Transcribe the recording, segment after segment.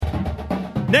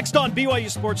Next on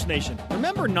BYU Sports Nation,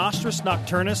 remember Nostris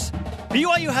Nocturnus?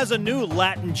 BYU has a new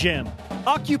Latin gem,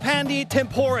 Occupandi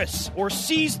Temporis, or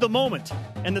Seize the Moment,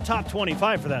 and the top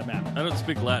 25 for that matter. I don't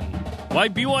speak Latin. Why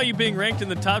BYU being ranked in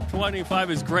the top 25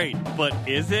 is great, but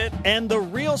is it? And the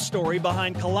real story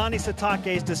behind Kalani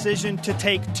Sitake's decision to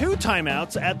take 2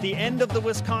 timeouts at the end of the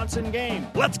Wisconsin game.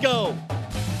 Let's go!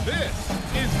 This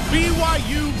is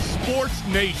BYU Sports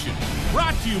Nation,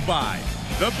 brought to you by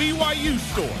The BYU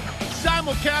Store.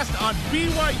 Simulcast on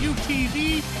BYU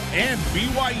TV and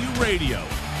BYU Radio.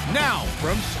 Now,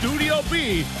 from Studio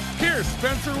B, here's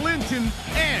Spencer Linton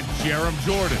and Jarom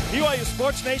Jordan. BYU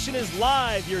Sports Nation is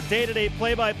live, your day-to-day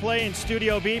play-by-play in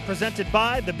Studio B, presented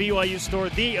by the BYU Store,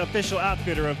 the official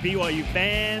outfitter of BYU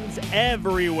fans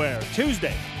everywhere.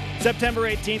 Tuesday, September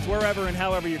 18th, wherever and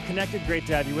however you're connected. Great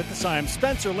to have you with us. I'm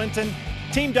Spencer Linton,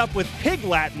 teamed up with Pig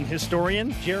Latin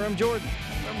historian Jarom Jordan.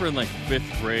 I remember in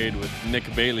 5th grade with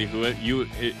Nick Bailey, who you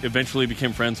eventually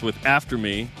became friends with after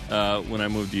me when I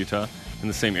moved to Utah in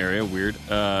the same area. Weird.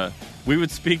 We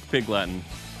would speak Pig Latin.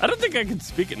 I don't think I can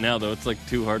speak it now, though. It's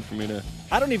too hard for me to.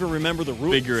 I don't even remember the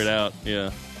rules. Figure it out.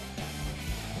 Yeah.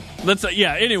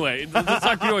 Anyway, let's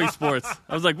talk BYU sports.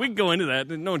 I was like, we can go into that.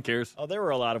 No one cares. Oh, there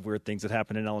were a lot of weird things that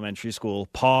happened in elementary school.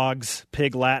 Pogs,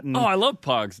 Pig Latin. Oh, I love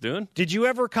Pogs, dude. Did you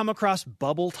ever come across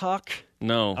Bubble Talk?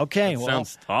 No. Okay, well,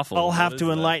 sounds awful. I'll have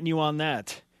to enlighten you on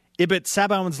that. Ibit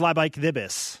Sabauns Labaik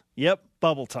Dibis. Yep,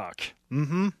 Bubble Talk.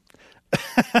 Mm-hmm.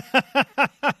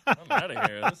 I'm out of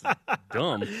here. This is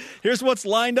dumb. Here's what's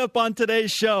lined up on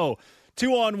today's show.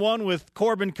 2-on-1 with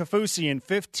Corbin Kafusi in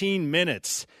 15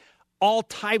 minutes. All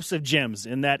types of gems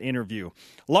in that interview.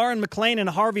 Lauren McLean and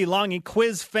Harvey Longy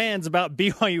quiz fans about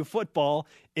BYU football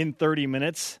in 30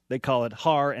 minutes. They call it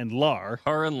Har and Lar.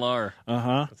 Har and Lar.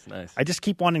 Uh-huh. That's nice. I just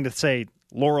keep wanting to say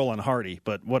Laurel and Hardy,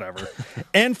 but whatever.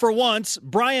 And for once,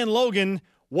 Brian Logan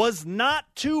was not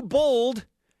too bold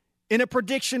in a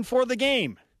prediction for the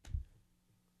game.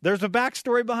 There's a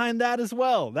backstory behind that as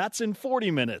well. That's in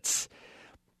 40 minutes.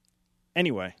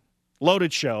 Anyway,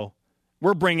 loaded show.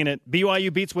 We're bringing it.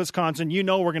 BYU beats Wisconsin. You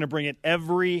know we're going to bring it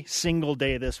every single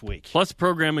day this week. Plus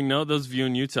programming note, those of you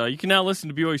in Utah, you can now listen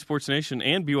to BYU Sports Nation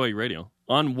and BYU Radio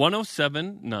on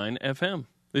 107.9 FM.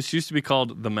 This used to be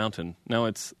called The Mountain. Now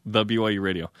it's the BYU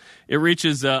Radio. It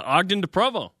reaches Ogden to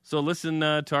Provo. So listen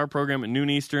to our program at noon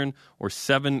Eastern or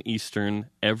 7 Eastern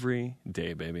every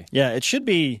day, baby. Yeah, it should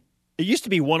be. It used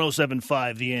to be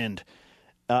 107.5 The End.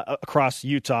 Across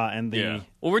Utah and the... Yeah.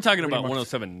 Well, we're talking about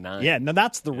 107.9. Yeah, no,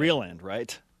 that's the real end,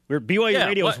 right? BYU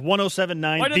Radio is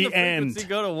 107.9 Why did the end. Frequency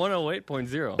go to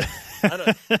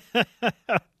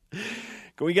 108.0?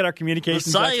 Can we get our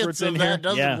communications experts in here?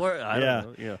 Doesn't work. I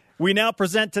don't know. Yeah. We now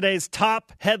present today's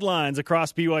top headlines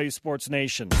across BYU Sports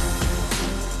Nation.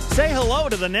 Say hello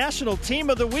to the national team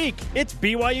of the week. It's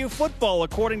BYU football,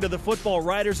 according to the Football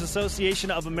Writers Association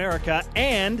of America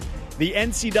and the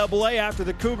NCAA after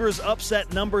the Cougars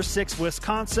upset number 6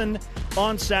 Wisconsin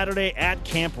on Saturday at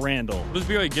Camp Randall. What does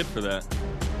BYU get for that?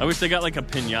 I wish they got a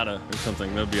piñata or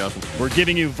something. That would be awesome. We're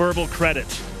giving you verbal credit.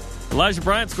 Elijah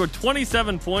Bryant scored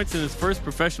 27 points in his first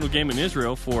professional game in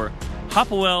Israel for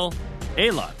Hapoel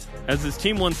Eilat as his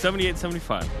team won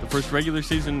 78-75. The first regular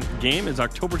season game is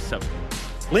October 7th.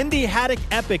 Lindy Haddock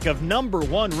Epic of number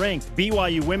 1 ranked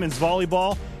BYU women's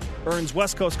volleyball earns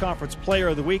West Coast Conference Player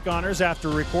of the Week honors after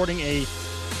recording a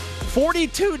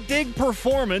 42-dig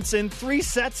performance in 3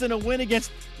 sets in a win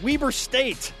against Weber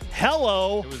State.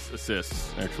 Hello. It was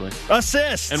assists, actually.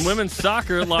 Assists. And women's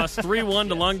soccer lost 3-1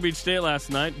 to Long Beach State last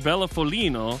night. Bella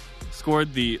Folino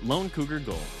scored the lone Cougar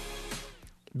goal.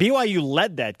 BYU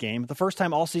led that game. The first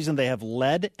time all season they have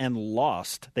led and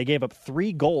lost. They gave up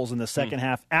 3 goals in the second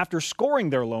half after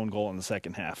scoring their lone goal in the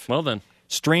second half. Well then.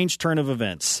 Strange turn of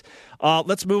events.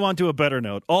 Let's move on to a better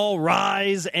note. All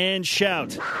rise and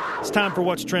shout. It's time for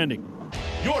What's Trending.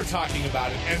 You're talking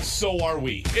about it, and so are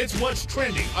we. It's What's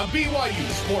Trending on BYU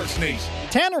Sports Nation.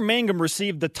 Tanner Mangum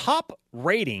received the top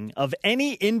rating of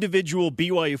any individual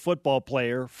BYU football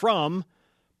player from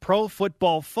Pro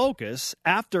Football Focus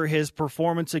after his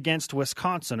performance against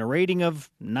Wisconsin, a rating of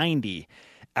 90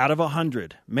 out of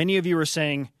 100. Many of you are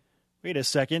saying, wait a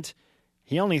second,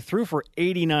 he only threw for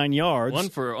 89 yards. 1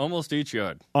 for almost each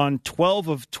yard. On 12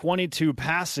 of 22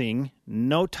 passing,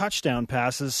 no touchdown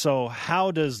passes, so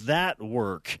how does that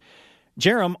work?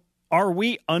 Jarom, are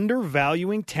we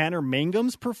undervaluing Tanner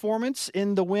Mangum's performance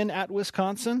in the win at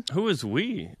Wisconsin? Who is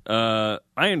we? I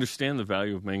understand the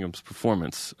value of Mangum's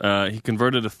performance. He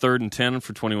converted a 3rd and 10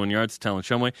 for 21 yards to Talon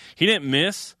Shumway. He didn't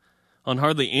miss on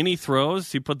hardly any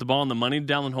throws. He put the ball in the money to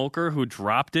Dallin Holker, who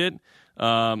dropped it.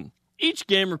 Each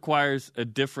game requires a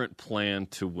different plan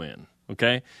to win.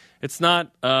 okay? It's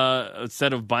not a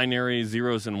set of binary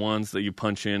zeros and ones that you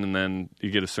punch in and then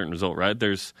you get a certain result, right?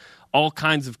 There's all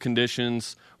kinds of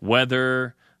conditions,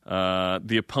 weather,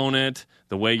 the opponent,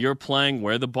 the way you're playing,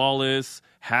 where the ball is,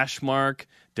 hash mark,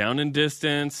 down and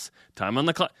distance, time on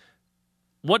the clock.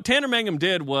 What Tanner Mangum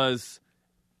did was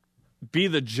be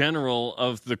the general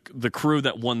of the crew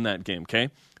that won that game, okay?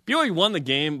 BYU won the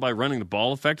game by running the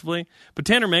ball effectively, but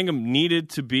Tanner Mangum needed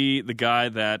to be the guy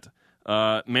that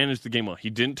managed the game well. He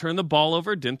didn't turn the ball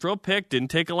over, didn't throw a pick, didn't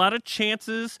take a lot of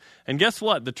chances, and guess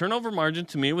what? The turnover margin,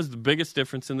 to me, was the biggest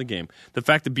difference in the game. The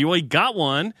fact that BYU got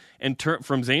one and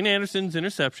from Zane Anderson's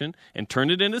interception and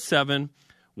turned it into 7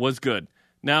 was good.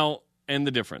 Now, and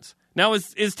the difference. Now,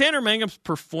 is Tanner Mangum's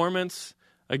performance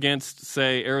against,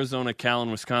 say, Arizona, Cal,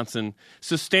 and Wisconsin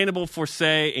sustainable for,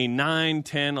 say, a 9,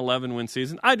 10, 11 win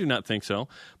season? I do not think so.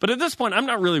 But at this point, I'm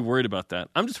not really worried about that.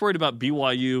 I'm just worried about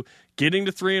BYU getting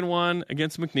to 3-1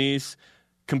 against McNeese,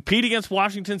 compete against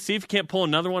Washington, see if you can't pull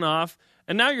another one off,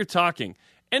 and now you're talking.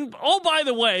 And, oh, by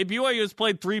the way, BYU has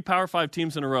played 3 Power 5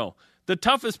 teams in a row. The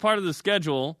toughest part of the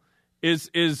schedule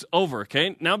is over,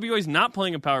 okay? Now BYU's not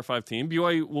playing a Power 5 team.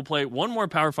 BYU will play one more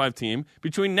Power 5 team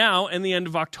between now and the end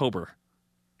of October.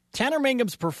 Tanner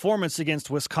Mangum's performance against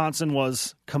Wisconsin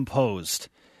was composed.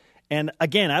 And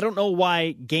again, I don't know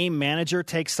why game manager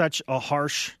takes such a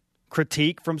harsh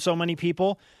critique from so many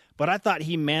people, but I thought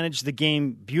he managed the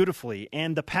game beautifully.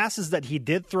 And the passes that he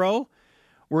did throw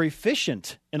were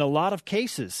efficient in a lot of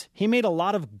cases. He made a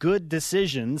lot of good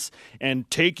decisions and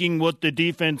taking what the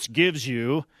defense gives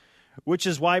you, which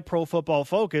is why Pro Football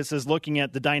Focus is looking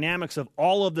at the dynamics of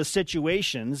all of the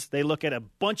situations. They look at a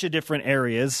bunch of different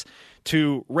areas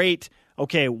to rate,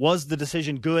 okay, was the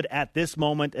decision good at this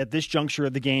moment, at this juncture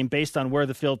of the game, based on where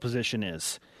the field position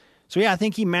is. So, yeah, I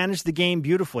think he managed the game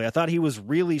beautifully. I thought he was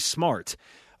really smart.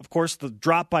 Of course, the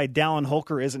drop by Dallin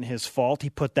Holker isn't his fault.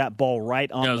 He put that ball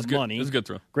right on the money. It was a good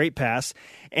throw. Great pass.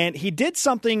 And he did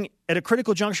something at a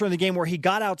critical juncture in the game where he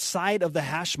got outside of the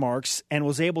hash marks and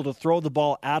was able to throw the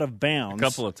ball out of bounds. A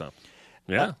couple of times.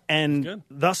 Yeah. And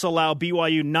thus allow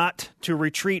BYU not to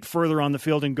retreat further on the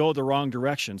field and go the wrong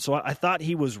direction. So I thought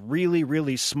he was really,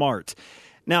 really smart.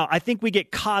 Now, I think we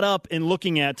get caught up in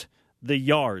looking at the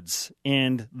yards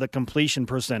and the completion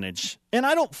percentage. And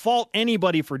I don't fault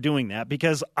anybody for doing that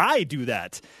because I do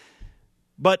that.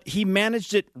 But he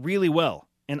managed it really well.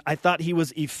 And I thought he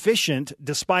was efficient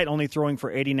despite only throwing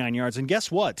for 89 yards. And guess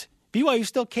what? BYU is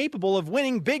still capable of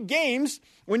winning big games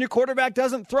when your quarterback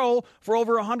doesn't throw for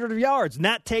over 100 yards. And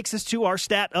that takes us to our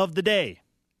stat of the day.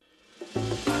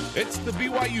 It's the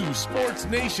BYU Sports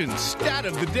Nation stat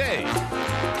of the day.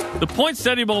 The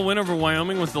Poinsettia Bowl win over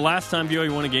Wyoming was the last time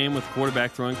BYU won a game with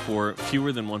quarterback throwing for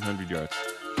fewer than 100 yards.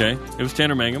 Okay? It was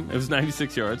Tanner Mangum. It was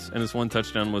 96 yards, and his one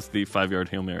touchdown was the 5-yard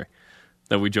Hail Mary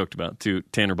that we joked about to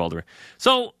Tanner Balderey.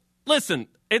 So, listen,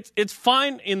 it's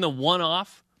fine in the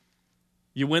one-off.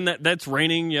 You win that. That's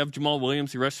raining. You have Jamal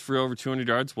Williams. He rushed for over 200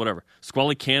 yards, whatever.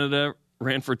 Squally Canada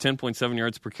ran for 10.7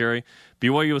 yards per carry.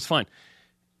 BYU was fine.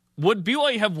 Would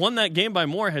BYU have won that game by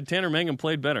more had Tanner Mangum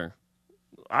played better?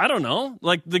 I don't know.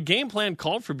 Like, the game plan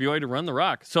called for BYU to run the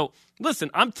rock. So,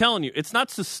 listen, I'm telling you, it's not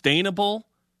sustainable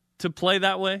to play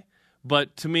that way.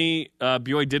 But to me,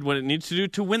 BYU did what it needs to do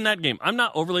to win that game. I'm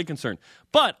not overly concerned.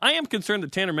 But I am concerned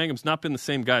that Tanner Mangum's not been the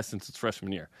same guy since his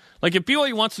freshman year. Like, if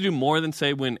BYU wants to do more than,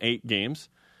 say, win 8 games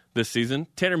this season,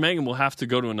 Tanner Mangum will have to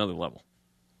go to another level.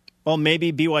 Well,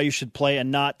 maybe BYU should play a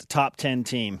not top 10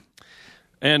 team.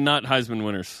 And not Heisman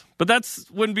winners. But that's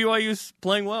when BYU's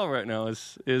playing well right now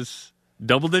is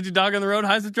double-digit dog on the road,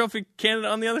 Heisman Trophy candidate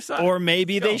on the other side. Or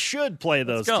maybe they should play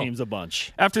those teams a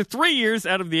bunch. After 3 years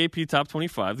out of the AP Top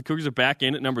 25, the Cougars are back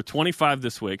in at number 25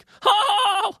 this week.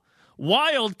 Oh!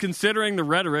 Wild considering the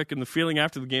rhetoric and the feeling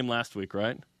after the game last week,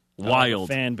 right? Wild.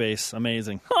 Fan base.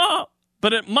 Amazing. Oh!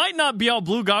 But it might not be all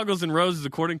blue goggles and roses,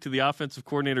 according to the offensive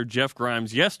coordinator Jeff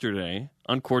Grimes yesterday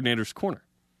on Coordinator's Corner.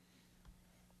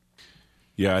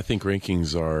 Yeah, I think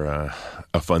rankings are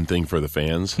a fun thing for the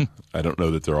fans. I don't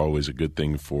know that they're always a good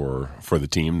thing for the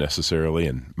team necessarily.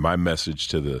 And my message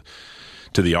to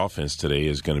the offense today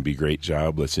is going to be great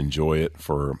job. Let's enjoy it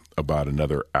for about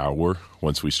another hour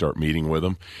once we start meeting with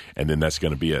them, and then that's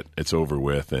going to be it. It's over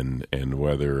with. And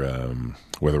whether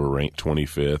we're ranked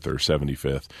 25th or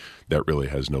 75th, that really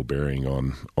has no bearing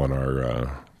on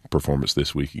our performance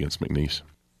this week against McNeese.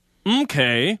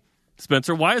 Okay.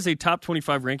 Spencer, why is a top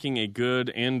 25 ranking a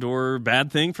good and or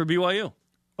bad thing for BYU?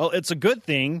 Well, it's a good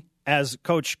thing, as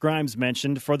Coach Grimes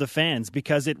mentioned, for the fans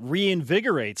because it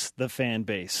reinvigorates the fan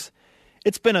base.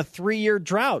 It's been a 3-year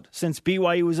drought since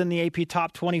BYU was in the AP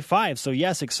Top 25. So,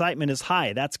 yes, excitement is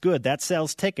high. That's good. That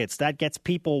sells tickets. That gets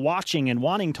people watching and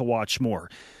wanting to watch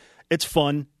more. It's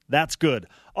fun. That's good.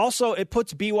 Also, it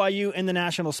puts BYU in the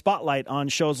national spotlight on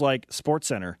shows like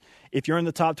SportsCenter. If you're in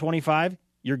the top 25,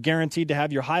 you're guaranteed to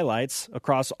have your highlights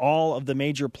across all of the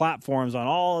major platforms on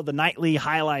all of the nightly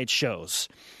highlight shows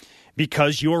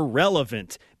because you're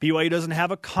relevant. BYU doesn't have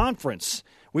a conference.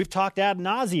 We've talked ad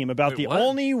nauseum about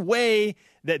only way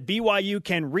that BYU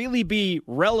can really be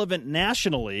relevant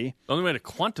nationally. The only way to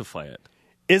quantify it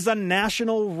is a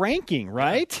national ranking,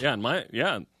 right?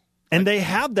 Yeah. And they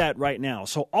have that right now.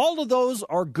 So all of those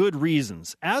are good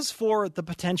reasons. As for the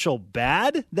potential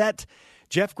bad that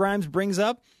Jeff Grimes brings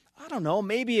up, I don't know.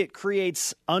 Maybe it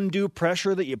creates undue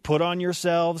pressure that you put on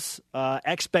yourselves.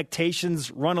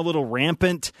 Expectations run a little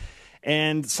rampant.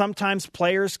 And sometimes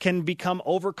players can become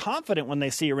overconfident when they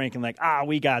see a ranking like,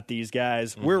 we got these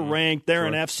guys. We're ranked. They're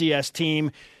an FCS team,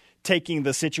 taking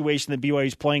the situation that BYU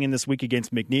is playing in this week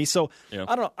against McNeese. So,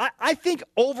 I don't know. I think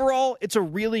overall it's a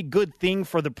really good thing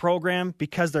for the program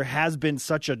because there has been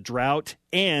such a drought.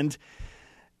 And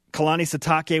Kalani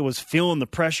Sitake was feeling the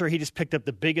pressure. He just picked up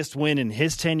the biggest win in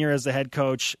his tenure as the head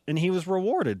coach, and he was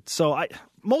rewarded. So, I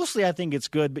think it's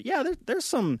good. But, yeah, there's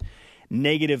some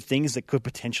negative things that could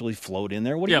potentially float in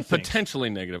there. What do you think? Potentially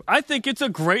negative. I think it's a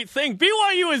great thing.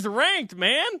 BYU is ranked,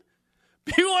 man.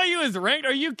 BYU is ranked.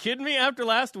 Are you kidding me? After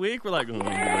last week, we're like,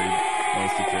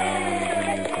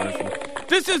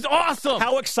 this is awesome.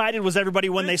 How excited was everybody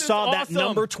when they saw that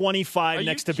number 25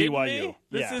 next to BYU? Me?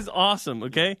 This is awesome,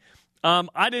 okay?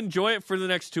 I'd enjoy it for the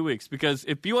next 2 weeks because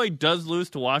if BYU does lose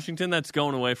to Washington, that's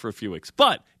going away for a few weeks.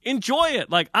 But enjoy it.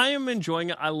 Like, I am enjoying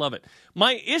it. I love it.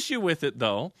 My issue with it,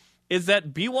 though, is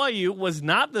that BYU was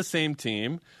not the same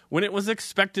team when it was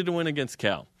expected to win against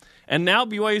Cal. And now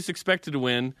BYU is expected to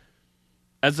win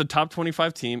as a top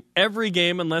 25 team every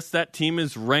game unless that team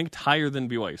is ranked higher than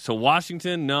BYU. So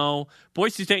Washington, no.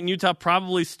 Boise State and Utah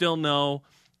probably still no,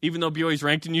 even though BYU is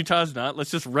ranked and Utah is not.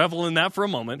 Let's just revel in that for a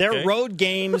moment. They're road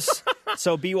games,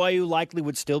 so BYU likely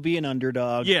would still be an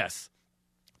underdog. Yes.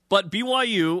 But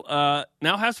BYU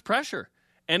now has pressure.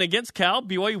 And against Cal,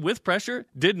 BYU with pressure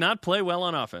did not play well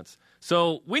on offense.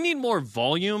 So we need more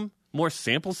volume, more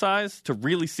sample size to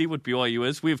really see what BYU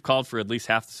is. We have called for at least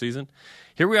half the season.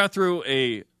 Here we are through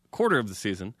a quarter of the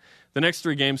season. The next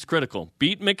 3 games, critical.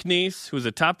 Beat McNeese, who's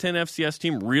a top 10 FCS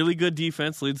team, really good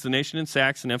defense, leads the nation in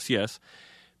sacks and FCS.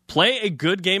 Play a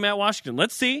good game at Washington.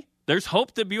 Let's see. There's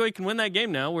hope that BYU can win that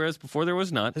game now, whereas before there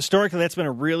was not. Historically, that's been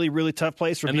a really, really tough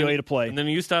place for BYU to play. And then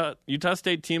a Utah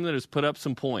State team that has put up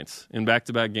some points in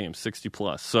back-to-back games,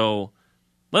 60-plus. So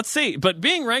let's see. But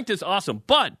being ranked is awesome.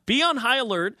 But be on high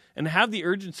alert and have the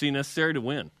urgency necessary to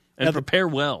win and prepare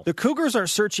well. The Cougars are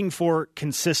searching for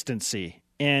consistency,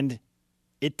 and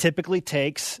it typically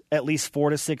takes at least 4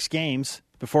 to 6 games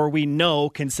before we know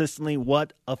consistently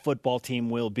what a football team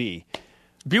will be.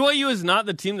 BYU is not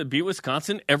the team that beat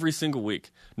Wisconsin every single week,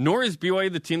 nor is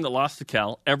BYU the team that lost to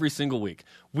Cal every single week.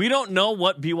 We don't know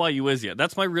what BYU is yet.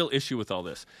 That's my real issue with all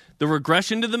this. The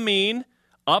regression to the mean,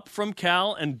 up from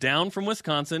Cal and down from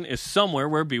Wisconsin, is somewhere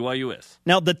where BYU is.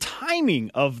 Now, the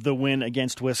timing of the win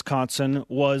against Wisconsin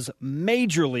was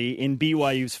majorly in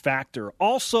BYU's factor.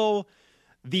 Also,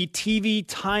 the TV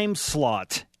time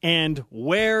slot and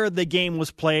where the game was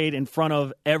played in front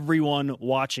of everyone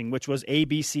watching, which was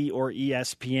ABC or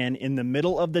ESPN in the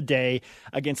middle of the day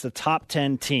against the top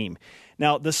 10 team.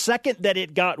 Now, the second that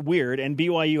it got weird and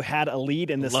BYU had a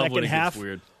lead in the second half,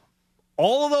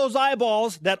 all of those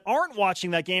eyeballs that aren't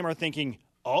watching that game are thinking,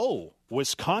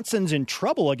 Wisconsin's in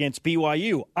trouble against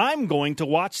BYU. I'm going to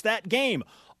watch that game.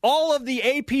 All of the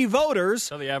AP voters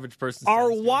the average person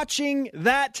are watching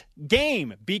that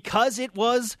game because it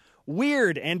was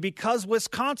weird and because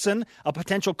Wisconsin, a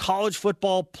potential college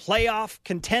football playoff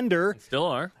contender,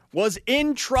 was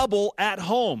in trouble at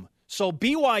home. So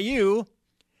BYU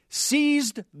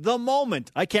seized the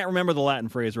moment. I can't remember the Latin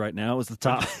phrase right now. It was the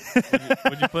top.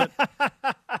 What'd you put?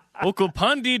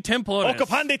 Occupandi temporis.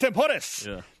 Occupandi temporis.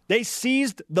 Yeah. They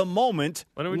seized the moment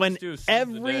when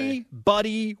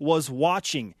everybody was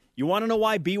watching. You want to know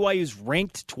why BYU's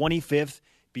ranked 25th?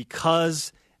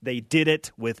 Because they did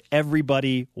it with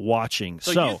everybody watching.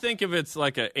 So you think if it's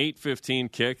like an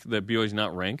 8:15 kick that BYU's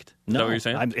not ranked? Is that what you're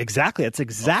saying? Exactly. That's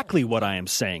exactly what I am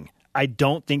saying. I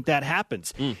don't think that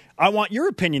happens. I want your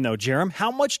opinion, though, Jarom. How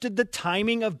much did the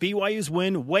timing of BYU's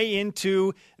win weigh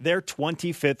into their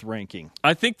 25th ranking?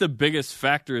 I think the biggest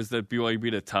factor is that BYU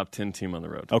beat a top 10 team on the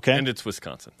road. Okay. And it's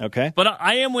Wisconsin. Okay. But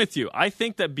I am with you. I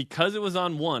think that because it was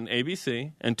on 1,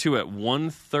 ABC, and 2 at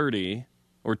 1:30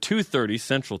 or 2:30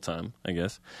 Central Time, I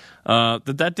guess,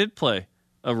 that did play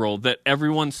a role that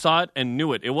everyone saw it and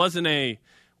knew it. It wasn't a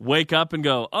wake up and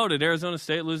go, oh, did Arizona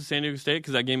State lose to San Diego State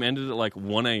because that game ended at like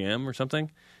 1 a.m. or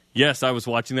something? Yes, I was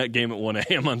watching that game at 1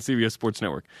 a.m. on CBS Sports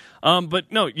Network.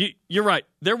 But no, you're right.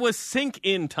 There was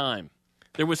sink-in time.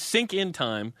 There was sink-in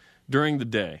time during the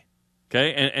day,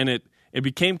 okay? And it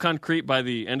became concrete by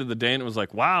the end of the day, and it was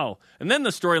like, wow. And then the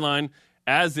storyline,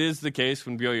 as is the case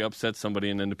when BYU upsets somebody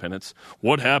in Independence,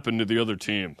 what happened to the other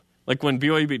team? Like when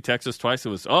BYU beat Texas twice, it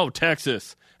was, oh,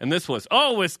 Texas. And this was,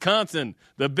 oh, Wisconsin,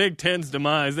 the Big Ten's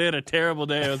demise. They had a terrible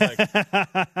day. I was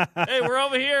like, hey, we're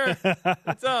over here.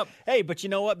 What's up? Hey, but you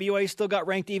know what? BYU still got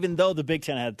ranked even though the Big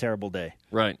Ten had a terrible day.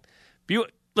 Right.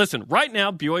 Listen, right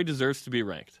now, BYU deserves to be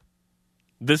ranked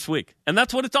this week. And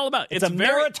that's what it's all about. It's a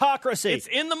meritocracy. It's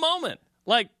in the moment.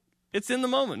 Like, it's in the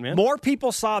moment, man. More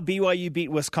people saw BYU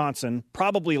beat Wisconsin,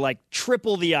 probably like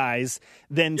triple the eyes,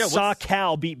 than saw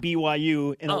Cal beat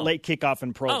BYU in a late kickoff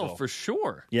in Provo. Oh, for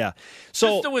sure. Yeah. So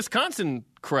just the Wisconsin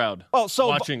crowd. Oh, so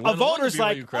watching, a voter's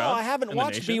like, I haven't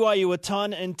watched BYU a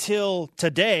ton until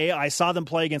today. I saw them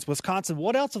play against Wisconsin.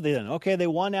 What else have they done? Okay, they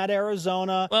won at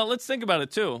Arizona. Well, let's think about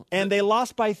it, too. And they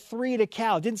lost by 3 to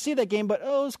Cal. Didn't see that game, but it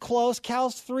was close.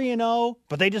 Cal's 3-0,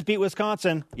 but they just beat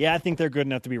Wisconsin. Yeah, I think they're good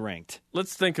enough to be ranked.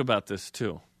 Let's think about this,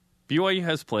 too. BYU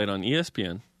has played on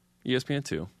ESPN,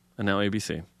 ESPN2, and now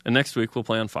ABC. And next week we'll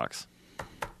play on Fox.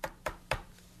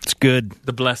 It's good.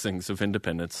 The blessings of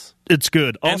independence. It's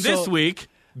good. Also, and this week,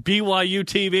 BYU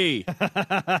TV.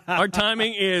 Our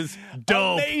timing is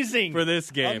dope. Amazing. For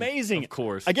this game. Amazing. Of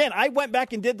course. Again, I went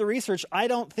back and did the research. I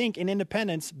don't think in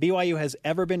independence BYU has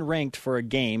ever been ranked for a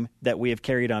game that we have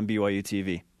carried on BYU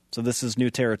TV. So this is new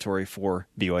territory for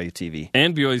BYU TV.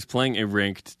 And BYU's playing a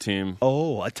ranked team.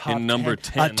 Oh, a top 10. Number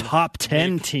 10. A top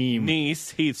 10 team.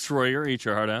 McNeese, Heath Schroyer, eat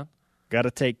your heart out. Got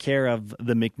to take care of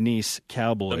the McNeese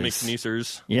Cowboys. The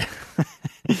McNeesers. Yeah.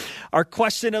 Our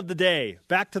question of the day,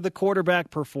 back to the quarterback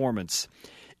performance.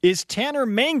 Is Tanner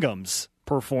Mangum's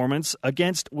performance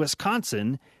against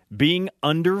Wisconsin being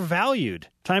undervalued?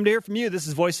 Time to hear from you. This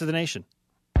is Voice of the Nation.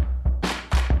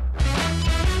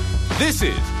 This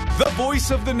is the Voice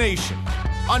of the Nation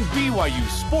on BYU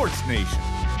Sports Nation.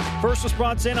 First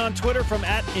response in on Twitter from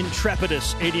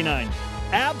 @Intrepidus89.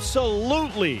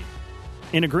 Absolutely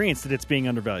in agreement that it's being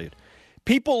undervalued.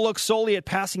 People look solely at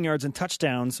passing yards and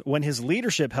touchdowns when his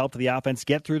leadership helped the offense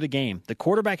get through the game. The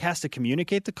quarterback has to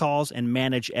communicate the calls and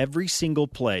manage every single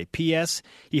play. P.S.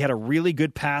 He had a really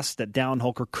good pass that Dallin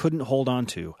Holker couldn't hold on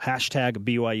to.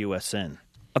 #BYUSN.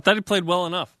 I thought he played well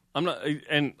enough.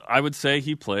 And I would say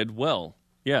he played well.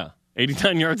 Yeah.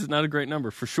 89 yards is not a great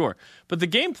number, for sure. But the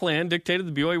game plan dictated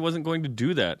that BYU wasn't going to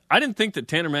do that. I didn't think that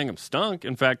Tanner Mangum stunk.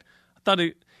 In fact, I thought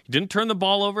he didn't turn the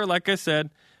ball over. Like I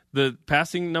said, the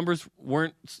passing numbers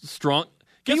weren't strong.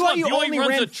 Guess what? BYU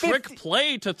runs a trick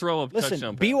play to throw a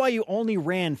touchdown pass. BYU only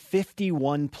ran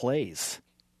 51 plays.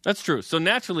 That's true. So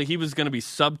naturally, he was going to be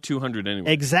sub 200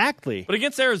 anyway. Exactly. But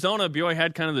against Arizona, BYU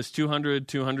had kind of this 200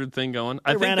 thing going.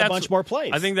 They ran a bunch more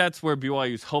plays. I think that's where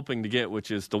BYU's hoping to get, which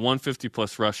is the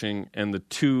 150-plus rushing and the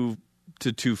 2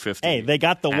 to 250. Hey, they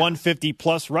got the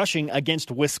 150-plus rushing against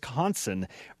Wisconsin,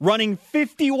 running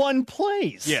 51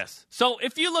 plays. Yes. So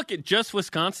if you look at just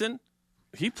Wisconsin,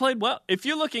 he played well. If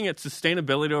you're looking at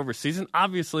sustainability over season,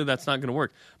 obviously that's not going to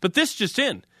work. But this just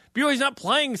in. BYU's not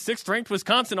playing 6th-ranked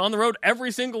Wisconsin on the road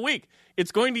every single week.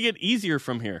 It's going to get easier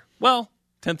from here. Well,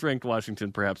 10th-ranked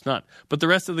Washington, perhaps not. But the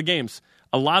rest of the games,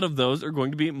 a lot of those are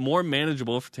going to be more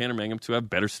manageable for Tanner Mangum to have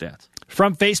better stats.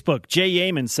 From Facebook, Jay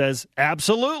Yeaman says,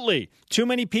 absolutely. Too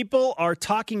many people are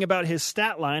talking about his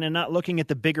stat line and not looking at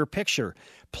the bigger picture.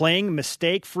 Playing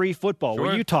mistake-free football, Sure.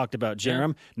 what you talked about,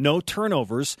 Jarom. Yeah. No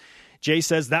turnovers. Jay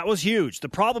says, that was huge. The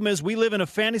problem is we live in a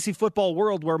fantasy football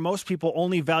world where most people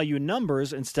only value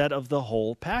numbers instead of the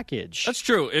whole package. That's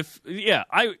true.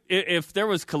 If there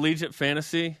was collegiate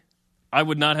fantasy, I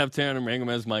would not have Tanner Mangum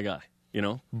as my guy,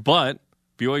 But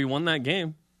BYU won that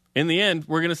game. In the end,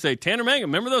 we're going to say, Tanner Mangum,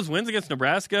 remember those wins against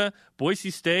Nebraska, Boise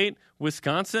State,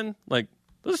 Wisconsin? Like,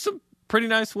 those are some pretty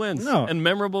nice wins and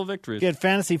memorable victories. If you had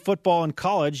fantasy football in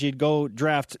college, you'd go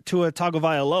draft Tua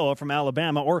Tagovailoa from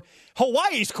Alabama or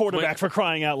Hawaii's quarterback for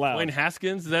crying out loud. Wayne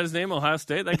Haskins, is that his name? Ohio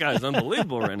State? That guy is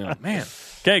unbelievable right now. Man.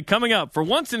 Okay, coming up. For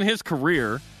once in his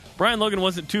career, Brian Logan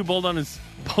wasn't too bold on his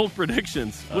bold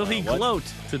predictions. Will he gloat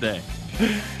today?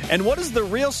 And what is the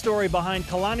real story behind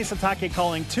Kalani Sitake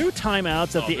calling 2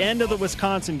 timeouts at the end of the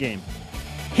Wisconsin game?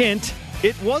 Hint,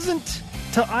 it wasn't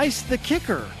to ice the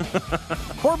kicker.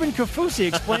 Corbin Kafusi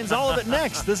explains all of it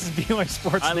next. This is BYU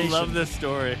Sports Nation. I love this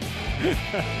story.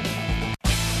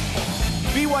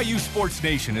 BYU Sports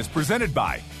Nation is presented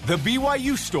by The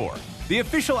BYU Store, the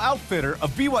official outfitter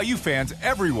of BYU fans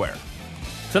everywhere.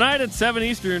 Tonight at 7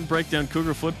 Eastern, break down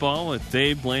Cougar football with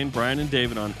Dave, Blaine, Brian, and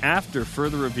David on After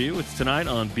Further Review. It's tonight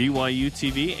on BYU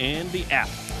TV and the app.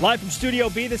 Live from Studio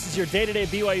B, this is your day-to-day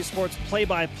BYU Sports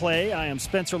play-by-play. I am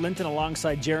Spencer Linton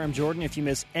alongside Jarom Jordan. If you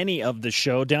miss any of the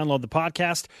show, download the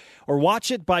podcast or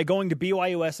watch it by going to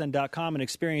BYUSN.com and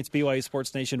experience BYU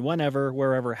Sports Nation whenever,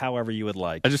 wherever, however you would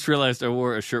like. I just realized I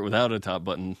wore a shirt without a top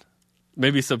button.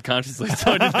 Maybe subconsciously,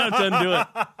 so I didn't have to undo it.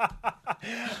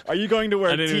 Are you going to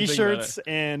wear T-shirts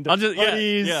and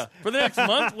hoodies? Yeah. For the next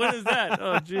month? When is that?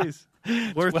 Oh, jeez.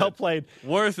 Well played.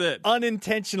 Worth it.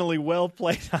 Unintentionally well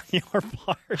played on your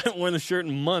part. I haven't worn the shirt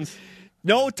in months.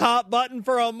 No top button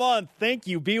for a month. Thank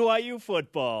you, BYU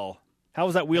football. How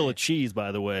was that wheel of cheese,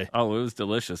 by the way? Oh, it was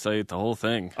delicious. I ate the whole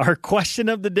thing. Our question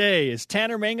of the day is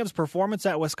Tanner Mangum's performance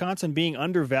at Wisconsin being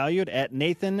undervalued at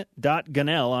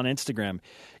Nathan.Gunnell on Instagram.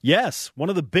 Yes, one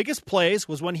of the biggest plays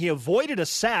was when he avoided a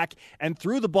sack and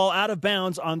threw the ball out of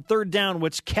bounds on third down,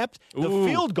 which kept the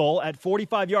field goal at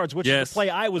 45 yards, which is the play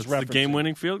I was referencing. The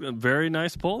game-winning field. Very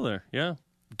nice pull there, yeah.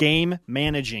 Game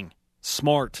managing.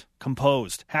 Smart,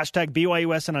 composed. Hashtag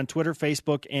BYUSN on Twitter,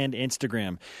 Facebook, and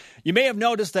Instagram. You may have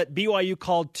noticed that BYU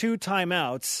called 2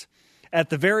 timeouts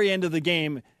at the very end of the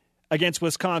game against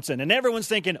Wisconsin. And everyone's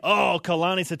thinking,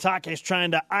 Kalani Sitake is trying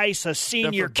to ice a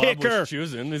senior kicker. Bob was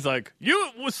choosing. He's like,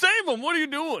 save him. What are you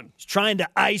doing? He's trying to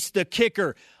ice the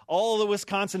kicker. All the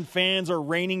Wisconsin fans are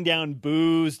raining down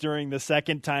boos during the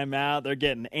second timeout. They're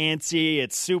getting antsy.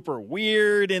 It's super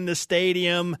weird in the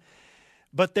stadium.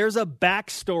 But there's a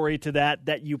backstory to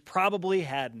that you probably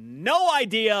had no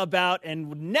idea about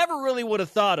and never really would have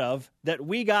thought of that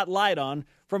we got light on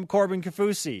from Corbin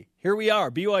Kaufusi. Here we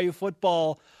are, BYU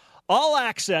football, all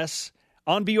access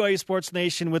on BYU Sports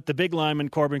Nation with the big lineman,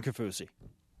 Corbin Kaufusi.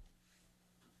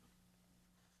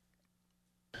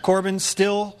 Corbin,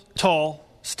 still tall,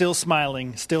 still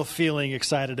smiling, still feeling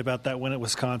excited about that win at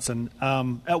Wisconsin.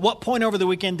 At what point over the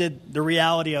weekend did the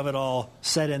reality of it all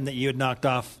set in that you had knocked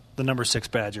off the number 6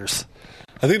 Badgers?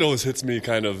 I think it always hits me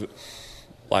kind of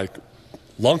like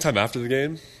long time after the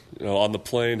game, on the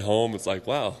plane home, it's like,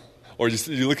 wow. Or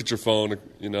you look at your phone,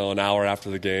 an hour after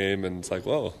the game, and it's like,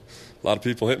 whoa, a lot of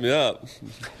people hit me up.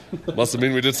 Must have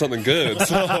mean we did something good.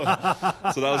 So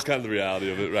that was kind of the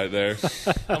reality of it right there.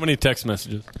 How many text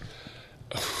messages?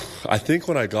 I think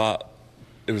when I got,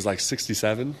 it was like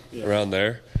 67, around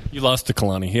there. You lost to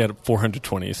Kalani. He had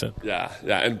 420, you said. Yeah,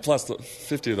 and plus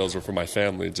 50 of those were for my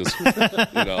family, just,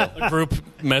 A group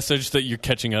message that you're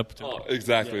catching up to. Oh,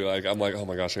 exactly. Like, I'm like, oh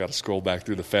my gosh, I got to scroll back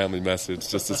through the family message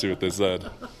just to see what they said.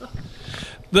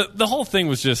 The whole thing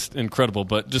was just incredible,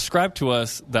 but describe to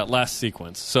us that last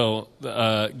sequence. So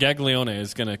Gaglione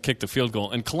is going to kick the field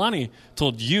goal, and Kalani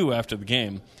told you after the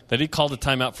game that he called a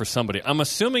timeout for somebody. I'm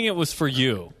assuming it was for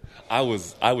you. I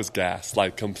was gassed,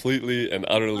 like completely and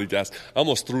utterly gassed. I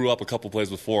almost threw up a couple plays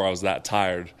before. I was that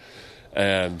tired.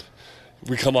 And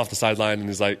we come off the sideline, and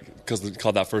he's like, because he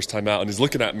called that first timeout, and he's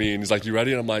looking at me, and he's like, you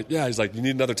ready? And I'm like, yeah. He's like, you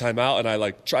need another timeout? And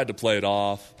I tried to play it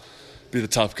off, be the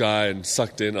tough guy, and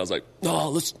sucked in. I was like, no,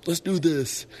 let's do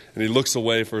this. And he looks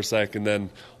away for a sec, and then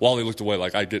while he looked away,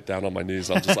 like I get down on my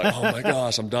knees. I'm just like, oh my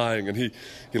gosh, I'm dying. And he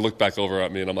looked back over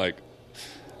at me, and I'm like,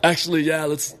 actually, yeah,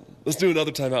 let's do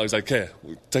another timeout. He's like, okay,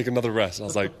 we'll take another rest. And I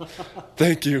was like,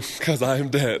 thank you, because I am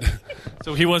dead.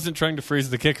 So he wasn't trying to freeze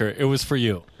the kicker. It was for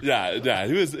you. Yeah.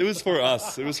 It was for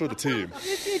us. It was for the team.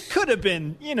 It could have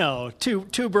been,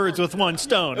 two birds with one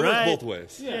stone, right? It was both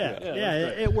ways. Yeah,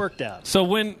 it worked out. So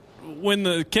when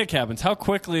the kick happens, how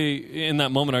quickly in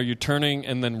that moment are you turning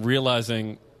and then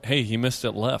realizing, hey, he missed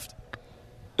it left?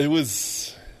 It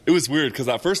was weird because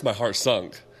at first my heart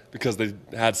sunk. Because they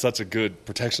had such a good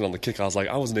protection on the kick, I was like,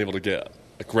 I wasn't able to get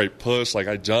a great push. Like,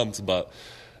 I jumped, but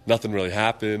nothing really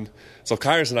happened. So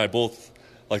Kyrus and I both,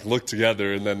 looked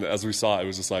together, and then as we saw it, it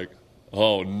was just like,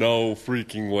 oh, no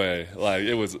freaking way. Like,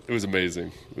 it was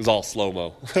amazing. It was all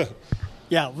slow-mo.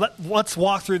 Yeah, let's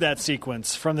walk through that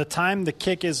sequence. From the time the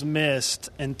kick is missed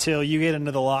until you get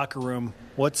into the locker room,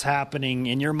 what's happening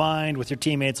in your mind with your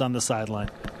teammates on the sideline?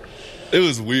 It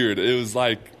was weird. It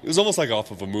was almost like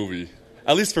off of a movie.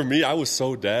 At least for me, I was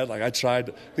so dead. I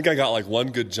think I got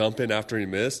one good jump in after he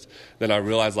missed. Then I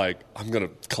realized I'm going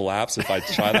to collapse if I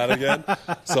try that again.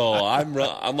 So I'm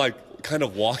kind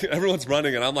of walking. Everyone's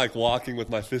running, and I'm walking with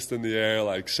my fist in the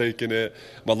air, shaking it.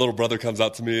 My little brother comes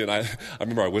out to me, and I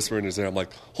remember I whisper in his ear, I'm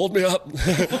like, hold me up.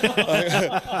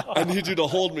 I need you to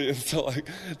hold me. And so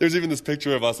there's even this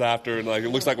picture of us after, and it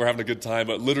looks like we're having a good time,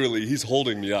 but literally he's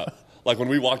holding me up. When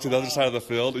we walked to the other side of the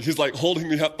field, he's holding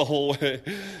me up the whole way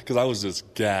because I was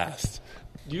just gassed.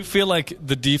 Do you feel like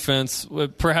the defense,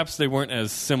 perhaps they weren't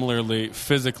as similarly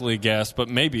physically gassed, but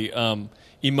maybe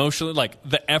emotionally, like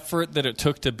the effort that it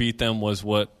took to beat them was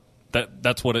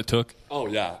that's what it took? Oh,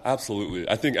 yeah, absolutely.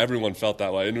 I think everyone felt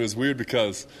that way. And it was weird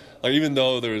because, like, even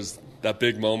though there's that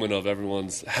big moment of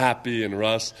everyone's happy and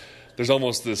rush, there's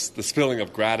almost this feeling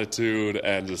of gratitude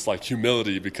and just, like,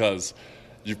 humility because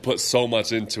you've put so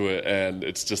much into it, and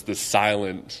it's just this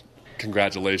silent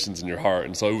congratulations in your heart.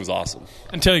 And so it was awesome.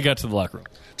 Until you got to the locker room.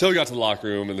 Until we got to the locker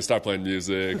room and they start playing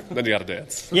music, then you got to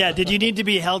dance. Yeah, did you need to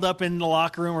be held up in the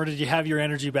locker room, or did you have your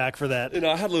energy back for that?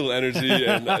 I had a little energy,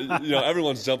 and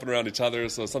everyone's jumping around each other,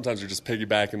 so sometimes you're just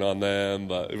piggybacking on them,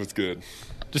 but it was good.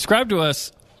 Describe to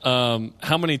us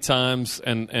how many times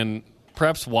and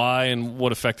perhaps why and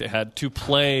what effect it had to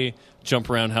play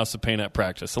Jump Around House of Pain at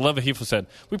practice. Aleva Hefel said,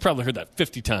 we probably heard that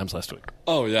 50 times last week.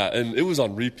 Oh, yeah, and it was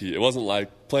on repeat. It wasn't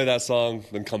like play that song,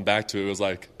 then come back to it. It was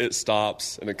like it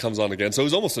stops and it comes on again. So it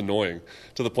was almost annoying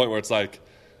to the point where it's like,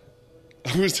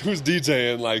 who's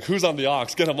DJing? Like, who's on the aux?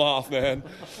 Get them off, man.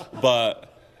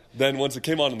 But then once it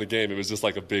came on in the game, it was just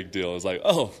like a big deal. It was like,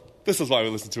 oh, this is why we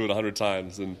listened to it 100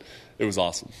 times, and it was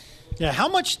awesome. Yeah, how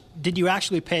much did you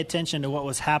actually pay attention to what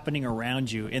was happening around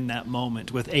you in that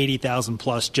moment with 80,000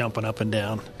 plus jumping up and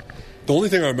down? The only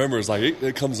thing I remember is like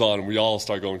it comes on and we all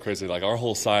start going crazy. Like our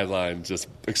whole sideline just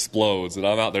explodes, and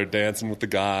I'm out there dancing with the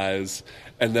guys.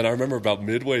 And then I remember about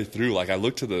midway through, like I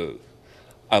looked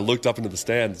up into the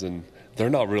stands and they're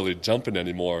not really jumping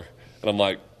anymore. And I'm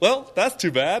like, well, that's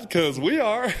too bad because we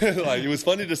are. Like it was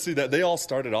funny to see that they all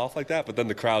started off like that, but then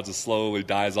the crowd just slowly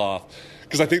dies off.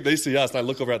 Because I think they see us, and I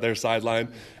look over at their sideline,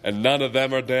 and none of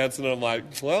them are dancing. And I'm like,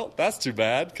 well, that's too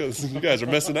bad because you guys are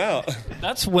missing out.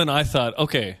 That's when I thought,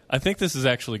 okay, I think this is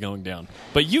actually going down.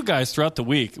 But you guys, throughout the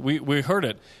week, we heard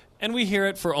it, and we hear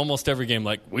it for almost every game,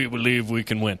 like, we believe we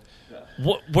can win.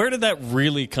 Where did that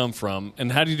really come from,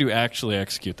 and how did you actually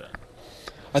execute that?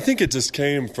 I think it just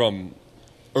came from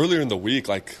earlier in the week.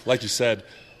 Like you said,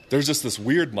 there's just this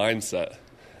weird mindset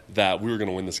that we were going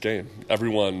to win this game.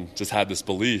 Everyone just had this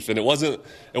belief, and it wasn't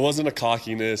a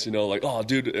cockiness, like, oh,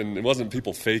 dude, and it wasn't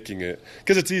people faking it,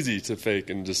 because it's easy to fake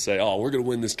and just say, oh, we're going to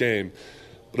win this game,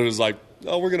 but it was like,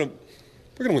 oh, we're going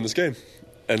to win this game.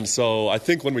 And so I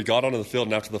think when we got onto the field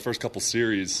and after the first couple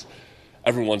series,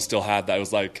 everyone still had that. It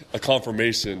was like a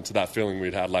confirmation to that feeling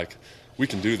we'd had, like, we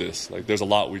can do this. Like, there's a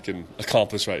lot we can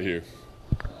accomplish right here.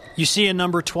 You see a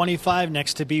number 25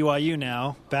 next to BYU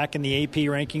now, back in the AP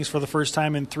rankings for the first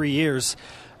time in 3 years.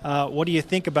 What do you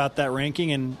think about that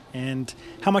ranking, and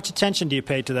how much attention do you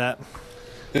pay to that?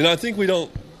 I think we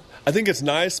don't. I think it's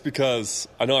nice because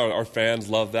I know our fans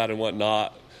love that and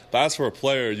whatnot. But as for a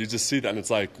player, you just see that and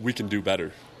it's like, we can do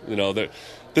better.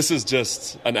 This is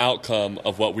just an outcome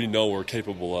of what we know we're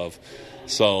capable of.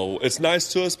 So it's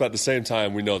nice to us, but at the same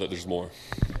time, we know that there's more.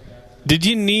 Did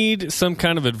you need some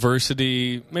kind of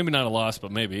adversity, maybe not a loss,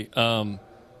 but maybe,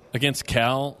 against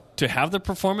Cal to have the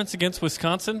performance against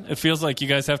Wisconsin? It feels like you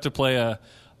guys have to play a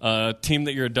team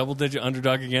that you're a double-digit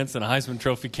underdog against and a Heisman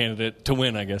Trophy candidate to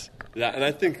win, I guess. Yeah, and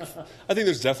I think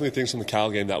there's definitely things from the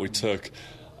Cal game that we took.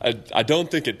 I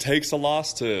don't think it takes a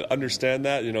loss to understand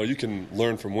that. You can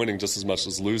learn from winning just as much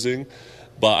as losing.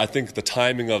 But I think the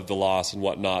timing of the loss and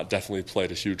whatnot definitely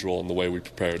played a huge role in the way we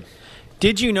prepared.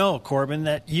 Did you know, Corbin,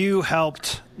 that you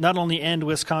helped not only end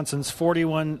Wisconsin's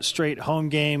 41 straight home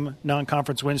game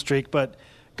non-conference win streak, but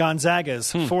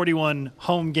Gonzaga's 41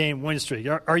 home game win streak?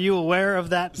 Are you aware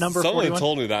of that number? Someone 41?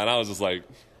 told me that, and I was just like,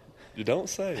 you don't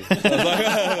say.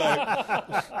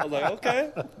 I was like,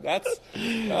 okay,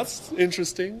 that's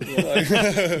interesting.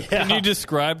 Can you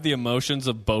describe the emotions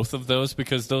of both of those?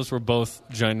 Because those were both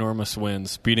ginormous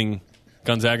wins, beating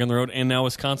Gonzaga on the road and now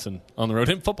Wisconsin on the road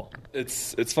in football.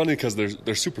 It's funny because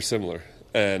they're super similar,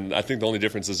 and I think the only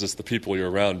difference is just the people you're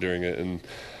around during it. And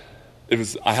it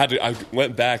was I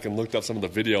went back and looked up some of the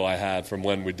video I had from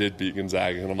when we did beat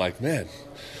Gonzaga, and I'm like, man,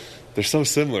 they're so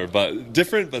similar, but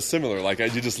different but similar. Like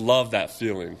you just love that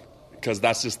feeling because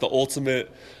that's just the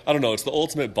ultimate. I don't know, it's the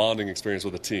ultimate bonding experience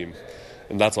with a team,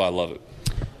 and that's why I love it.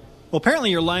 Well,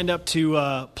 apparently you're lined up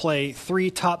to play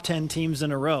 3 top 10 teams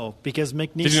in a row because McNeese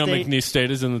State... Did you know McNeese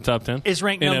State is in the top 10? Is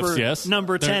ranked number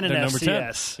 10 in number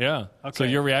FCS. 10. Yeah. Okay. So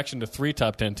your reaction to 3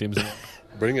 top 10 teams.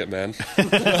 Bring it, man.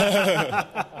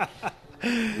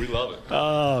 We love it.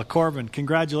 Oh, Corbin,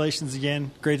 congratulations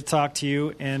again. Great to talk to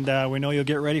you, and we know you'll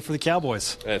get ready for the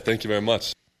Cowboys. Hey, thank you very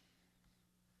much.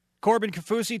 Corbin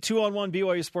Kafusi, 2-on-1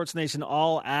 BYU Sports Nation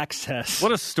All Access.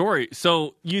 What a story.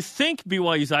 So you think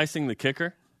BYU's icing the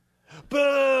kicker? Boo!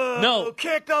 No.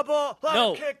 Kick the ball!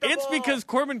 It's because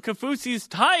Corbin Kafusi's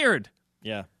tired.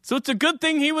 Yeah. So it's a good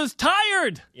thing he was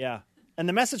tired. Yeah. And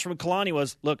the message from Kalani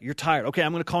was, look, you're tired. Okay,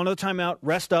 I'm going to call another timeout,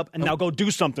 rest up, and now go do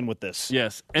something with this.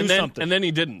 Yes. Do something. And then he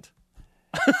didn't.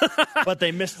 But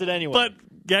they missed it anyway. But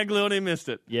Gaglione missed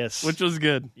it. Yes. Which was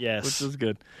good. Yes. Which was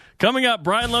good. Coming up,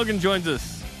 Brian Logan joins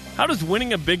us. How does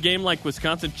winning a big game like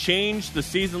Wisconsin change the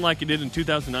season like it did in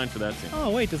 2009 for that team?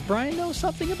 Oh, wait, does Brian know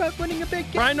something about winning a big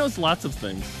game? Brian knows lots of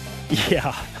things.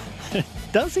 Yeah.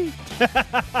 Does he?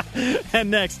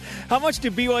 And next, how much do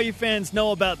BYU fans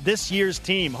know about this year's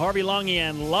team? Harvey Longy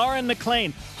and Lauren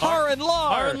McLean. Har and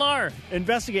Lar. Har and Lar.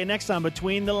 Investigate next on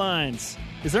Between the Lines.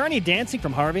 Is there any dancing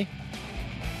from Harvey?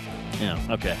 Yeah,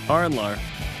 okay. Har and Lar.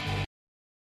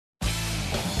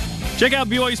 Check out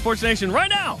BYU Sports Nation right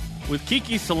now with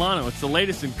Kiki Solano. It's the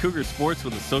latest in Cougar sports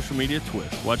with a social media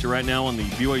twist. Watch it right now on the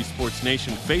BYU Sports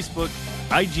Nation Facebook,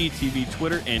 IGTV,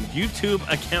 Twitter, and YouTube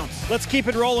accounts. Let's keep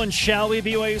it rolling, shall we?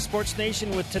 BYU Sports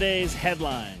Nation with today's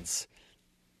headlines.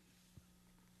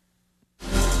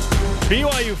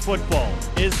 BYU football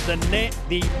is the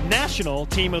national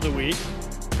team of the week,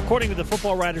 according to the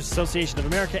Football Writers Association of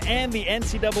America and the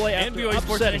NCAA. And BYU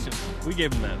Sports Nation. We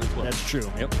gave them that as well. That's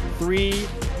true. Yep. Three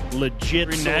legit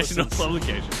national sources.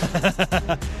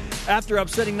 publications. After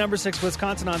upsetting number 6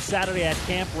 Wisconsin on Saturday at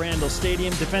Camp Randall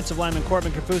Stadium, defensive lineman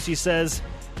Corbin Kafusi says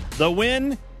the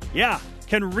win,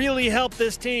 can really help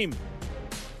this team.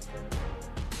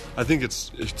 I think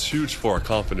it's huge for our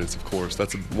confidence, of course.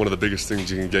 That's one of the biggest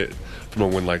things you can get from a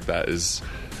win like that is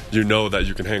you know that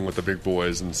you can hang with the big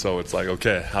boys, and so it's like,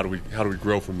 okay, how do we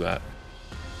grow from that?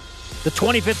 The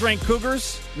 25th ranked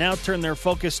Cougars now turn their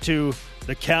focus to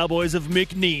the Cowboys of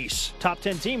McNeese, top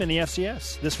 10 team in the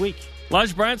FCS this week.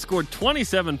 Elijah Bryant scored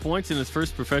 27 points in his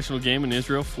first professional game in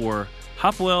Israel for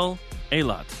Hapoel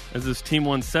Eilat as his team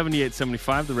won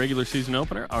 78-75, the regular season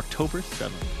opener, October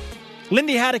 7th.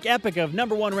 Lindy Haddock Epic of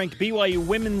number 1 ranked BYU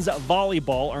women's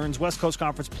volleyball earns West Coast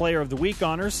Conference Player of the Week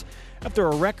honors after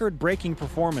a record-breaking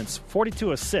performance.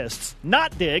 42 assists,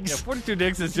 not digs. Yeah, 42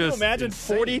 digs is Can you just imagine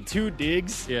insane. 42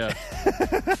 digs? Yeah.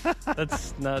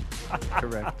 That's not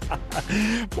correct.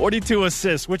 42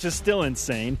 assists, which is still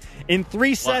insane, in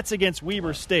 3 sets against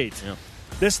Weber State. Yeah.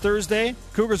 This Thursday,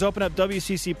 Cougars open up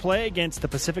WCC play against the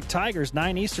Pacific Tigers,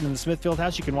 9 Eastern in the Smithfield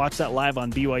House. You can watch that live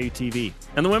on BYU TV.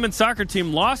 And the women's soccer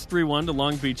team lost 3-1 to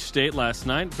Long Beach State last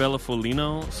night. Bella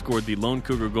Folino scored the lone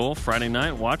Cougar goal Friday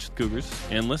night. Watch the Cougars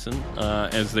and listen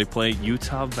as they play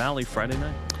Utah Valley Friday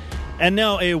night. And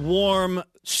now a warm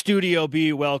Studio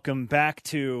B welcome back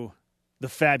to the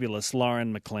fabulous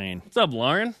Lauren McLean. What's up,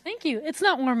 Lauren? Thank you. It's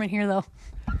not warm in here, though.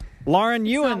 Lauren,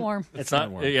 It's not warm. It's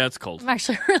not warm. Yeah, it's cold. I'm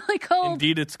actually really cold.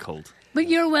 Indeed, it's cold. But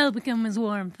you're welcome as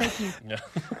warm. Thank you. Yeah.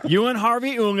 You and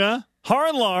Harvey Unga, Har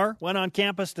and Lar, went on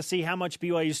campus to see how much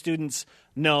BYU students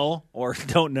know or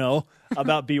don't know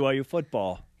about BYU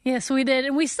football. Yes, we did.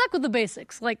 And we stuck with the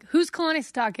basics. Like, who's Kalani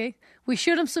Sitake? We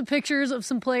showed him some pictures of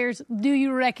some players. Do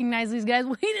you recognize these guys?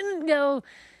 We didn't go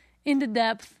into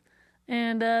depth.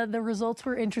 And the results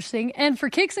were interesting. And for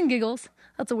kicks and giggles,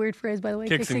 that's a weird phrase, by the way.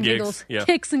 Kicks and giggles. Yeah.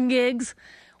 Kicks and gigs.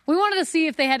 We wanted to see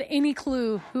if they had any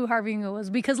clue who Harvey Unga was.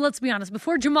 Because let's be honest,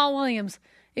 before Jamal Williams,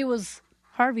 it was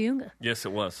Harvey Unga. Yes,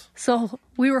 it was. So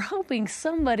we were hoping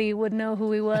somebody would know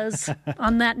who he was.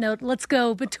 On that note, let's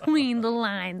go Between the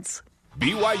Lines.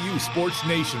 BYU Sports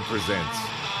Nation presents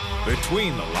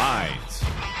Between the Lines.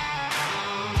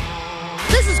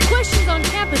 This is Questions on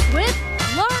Campus with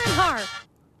Lauren Har.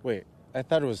 Wait, I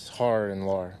thought it was Har and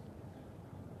Lar.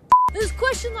 This is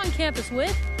Questions on Campus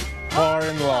with Har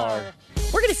and Lar.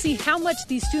 We're going to see how much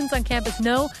these students on campus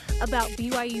know about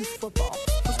BYU football.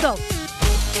 Let's go.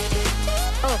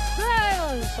 Oh,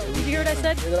 did you hear what I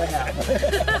said?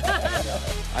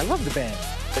 I love the band.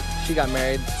 She got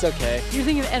married. It's okay. You're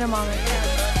thinking of edamame.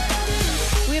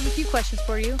 Yeah. We have a few questions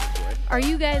for you. Are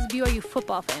you guys BYU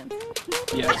football fans?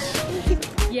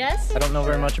 Yes. Yes? I don't know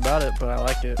very much about it, but I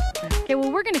like it. Okay,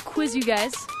 well, we're going to quiz you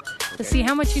guys to see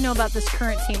how much you know about this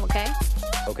current team, okay?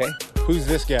 Okay. Who's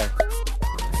this guy?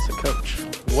 It's a coach.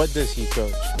 What does he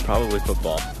coach? Probably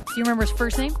football. Do you remember his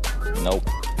first name? Nope.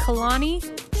 Kalani?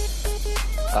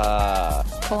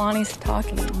 Kalani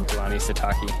Sitake. Kalani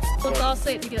Sitake. Let's all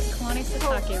say it together. Kalani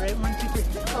Sitake, right? 1, 2, 3.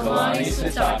 Kalani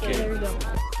Sitake. There we go.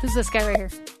 Who's this guy right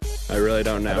here? I really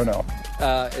don't know. I don't know.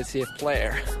 Is he a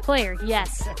player? Player,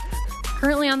 yes.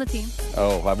 Currently on the team.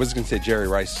 Oh, I was going to say Jerry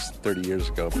Rice 30 years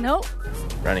ago. Nope.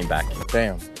 Running back.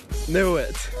 Damn. Knew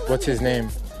it. What's his name?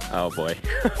 Oh, boy.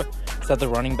 Is that the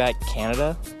running back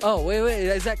Canada? Oh, wait.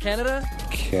 Is that Canada?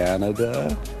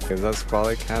 Canada? Because that's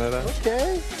probably Canada.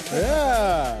 Okay.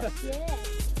 Yeah.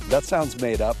 That sounds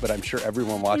made up, but I'm sure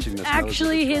everyone watching this knows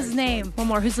Actually, that it's his right. name. One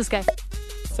more. Who's this guy?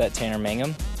 Is that Tanner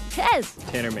Mangum? Yes.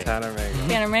 Tanner Mangum.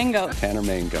 Tanner Mango. Tanner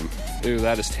Mangum. Ooh,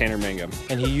 that is Tanner Mangum.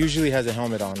 And he usually has a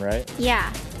helmet on, right?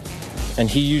 Yeah. And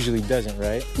he usually doesn't,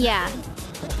 right? Yeah.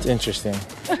 It's interesting.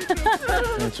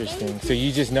 Interesting. So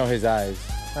you just know his eyes.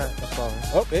 All right, that's all.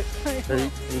 Oh, are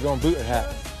you going boot or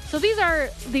hat? So these are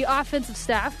the offensive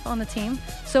staff on the team.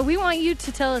 So we want you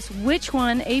to tell us which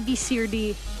one, A, B, C, or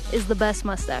D, is the best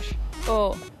mustache.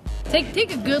 Oh.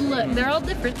 Take a good look. They're all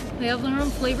different. They have their own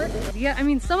flavor. Yeah, I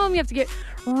mean, some of them you have to get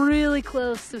really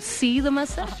close to see the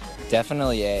mustache.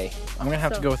 Definitely A. I'm going to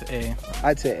have to go with A.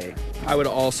 I'd say A. I would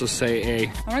also say A.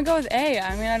 I'm going to go with A.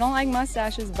 I mean, I don't like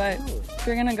mustaches, but if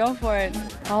you're going to go for it,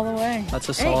 all the way. That's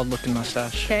a solid looking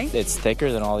mustache. Okay. It's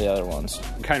thicker than all the other ones.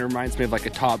 Kind of reminds me of like a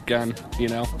Top Gun, you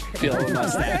know? Feel the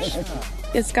mustache.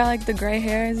 It's got like the gray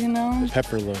hairs, you know?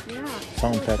 Pepper look. Yeah.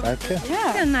 Salt and pepper. Okay.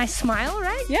 Yeah. Got a nice smile,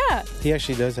 right? Yeah. He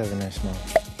actually does have a nice smile.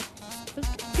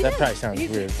 That probably sounds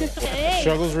weird. Hey.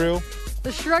 Struggle's real.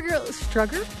 The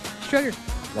Strugger?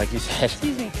 Like you said.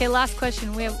 Excuse me. Okay, last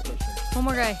question. We have one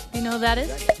more guy. Do you know who that is?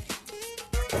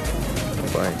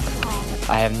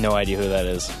 I have no idea who that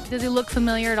is. Does he look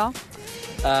familiar at all?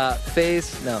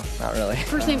 Face? No, not really.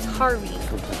 First name's Harvey.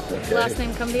 Last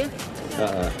name come to you?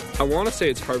 I want to say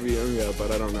it's Harvey Unga,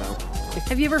 but I don't know.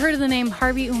 Have you ever heard of the name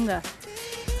Harvey Unga?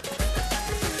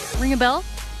 Ring a bell?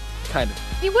 Kind of.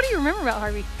 Hey, what do you remember about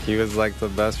Harvey? He was like the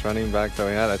best running back that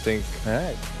we had, I think. All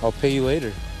right. I'll pay you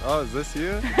later. Oh, is this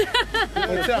you?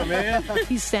 What's up, man?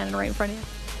 He's standing right in front of you.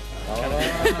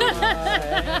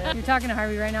 You're talking to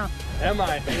Harvey right now. Am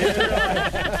I?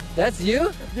 That's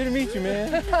you? Good to meet you,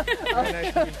 man.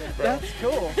 That's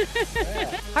cool.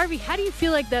 Harvey, how do you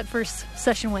feel like that first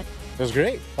session went? It was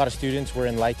great. A lot of students were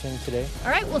enlightened today.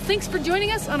 All right, well, thanks for joining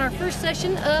us on our first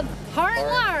session of Har and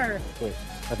Lar. Wait,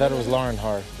 I thought it was Lauren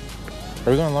Har. Are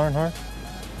we going Lauren Har?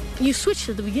 You switched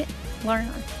at the beginning. Lar and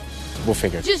Har. We'll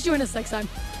figure it out. Just join us next time.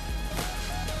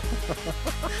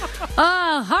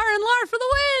 Har and Lar for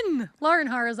the win! Lar and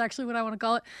Har is actually what I want to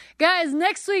call it. Guys,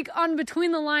 next week on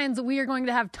Between the Lines, we are going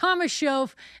to have Thomas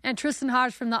Schoaf and Tristan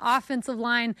Hodge from the offensive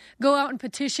line go out and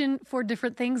petition for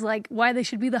different things like why they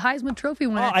should be the Heisman Trophy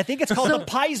winner. Oh, I think it's called the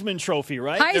Heisman Trophy,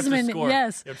 right? Heisman,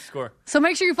 yes. You have to score. So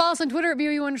make sure you follow us on Twitter at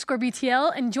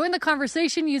BYU_BTL and join the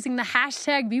conversation using the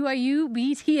hashtag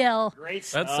BYUBTL. Great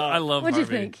stuff. I love What'd you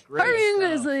Harvey. think? Harvey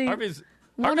is Harvey's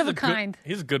one of a good- kind.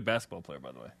 He's a good basketball player,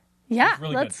 by the way. Yeah,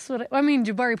 really that's what I mean.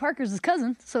 Jabari Parker's his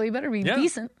cousin, so he better be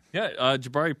decent. Yeah,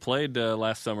 Jabari played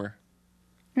last summer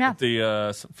Yeah, at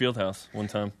the field house one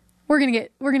time. we're gonna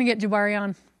get Jabari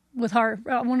on with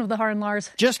one of the Har and Lars.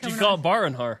 Just You call it Bar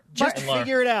and Har. Just and Lar.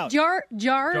 figure it out. Jar,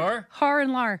 Jar? Har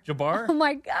and Lar. Jabbar? Oh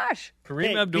my gosh, Kareem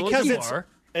Hey, Abdul-Jabbar. because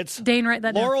it's Dane, write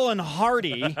that down. Laurel and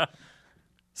Hardy.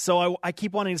 So I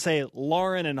keep wanting to say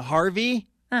Lauren and Harvey.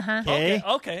 Uh-huh.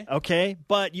 Okay.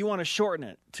 But you want to shorten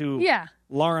it to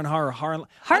Lauren Harvey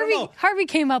Harvey. Harvey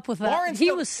came up with that. Lauren's he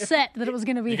still- was set that it was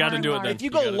going to be. You gotta Har and do it Lar. then. If you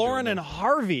go Lauren and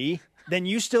Harvey, then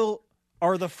you still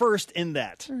are the first in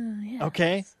that. Yeah.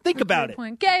 Okay? Think about it.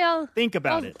 Point. Okay, Think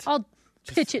about it. I'll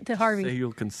pitch it to Say Harvey.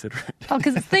 you'll consider it.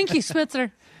 Thank you,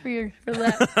 Spitzer, for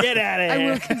that. Get out of I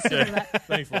here. will consider that.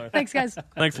 Thanks, Lauren. Thanks, guys.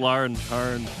 Thanks, Lauren,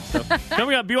 Har, and stuff.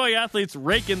 Coming up, BYU athletes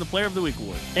rake in the Player of the Week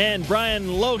award. And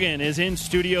Brian Logan is in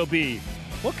Studio B.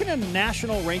 What can a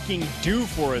national ranking do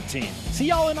for a team? See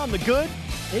y'all in on the good?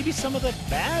 Maybe some of the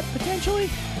bad,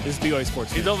 potentially? This is BYU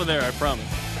Sports. He's over there, I promise.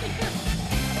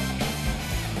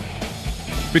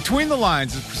 Between the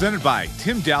Lines is presented by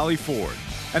Tim Daly Ford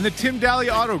and the Tim Daly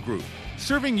Auto Group,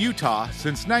 serving Utah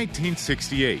since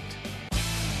 1968.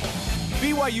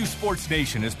 BYU Sports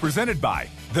Nation is presented by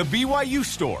The BYU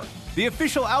Store, the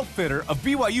official outfitter of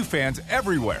BYU fans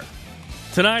everywhere.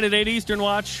 Tonight at 8 Eastern,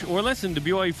 watch or listen to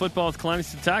BYU Football with Kalani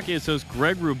Sitake as host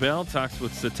Greg Wrubell talks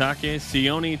with Sitake,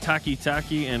 Sione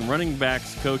Takitaki, and running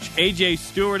backs coach A.J.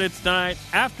 Stewart. It's tonight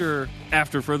after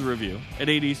further review at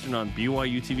 8 Eastern on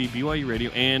BYU TV, BYU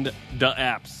Radio, and the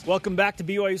apps. Welcome back to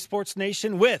BYU Sports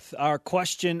Nation with our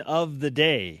question of the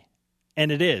day.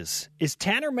 And it is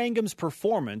Tanner Mangum's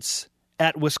performance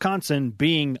at Wisconsin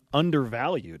being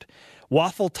undervalued?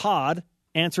 Waffle Todd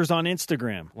answers on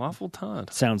Instagram. Waffle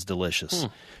Todd. Sounds delicious.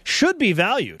 Should be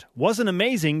valued. Wasn't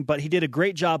amazing, but he did a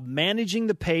great job managing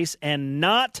the pace and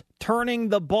not turning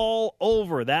the ball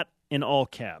over. That in all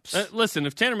caps. Listen,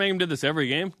 if Tanner Mangum did this every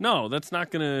game, no, that's not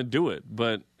going to do it.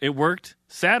 But it worked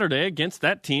Saturday against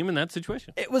that team in that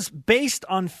situation. It was based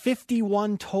on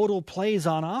 51 total plays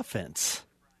on offense.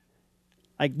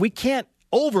 Like, we can't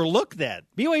overlook that.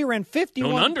 BYU ran 51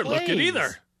 Don't underlook plays. it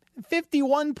either.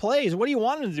 51 plays. What do you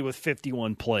want him to do with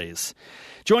 51 plays?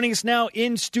 Joining us now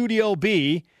in Studio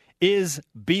B is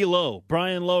below.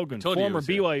 Brian Logan, Told you he former was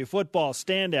here. BYU football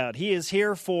standout. He is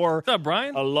here for What's up,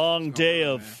 Brian? a long day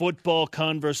of football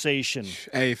conversation.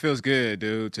 Hey, it feels good,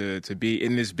 dude, to be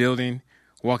in this building,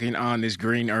 walking on this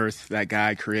green earth that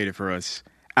God created for us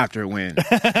after a win.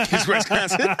 It's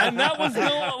Wisconsin. And that was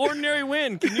no ordinary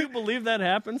win. Can you believe that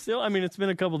happened still? I mean, it's been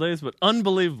a couple days, but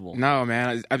unbelievable. No,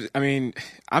 man. I mean,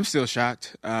 I'm still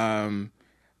shocked. I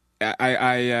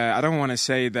don't want to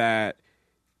say that.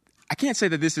 I can't say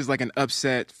that this is like an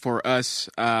upset for us.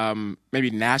 Maybe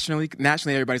nationally.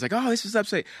 Nationally, everybody's like, "Oh, this is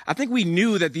upset." I think we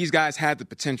knew that these guys had the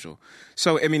potential.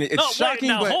 So I mean, it's shocking.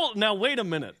 Now wait a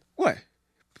minute. What?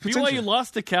 BYU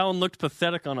lost to Cal and looked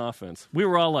pathetic on offense. We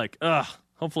were all like, "Ugh."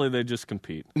 Hopefully they just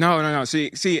compete. No.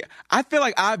 See, I feel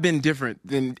like I've been different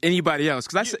than anybody else.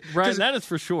 Brian, that is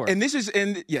for sure. And this is,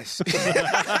 yes.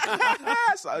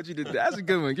 I saw what you did. That's a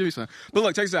good one. Give me some. But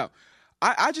look, check this out.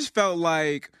 I just felt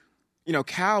like,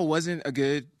 Cal wasn't a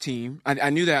good team.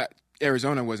 I knew that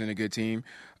Arizona wasn't a good team.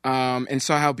 And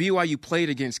so how BYU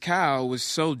played against Cal was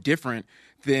so different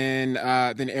than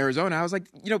Arizona. I was like,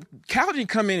 Cal didn't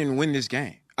come in and win this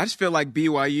game. I just feel like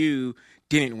BYU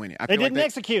didn't win it. They didn't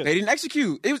execute. They didn't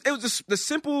execute. It was the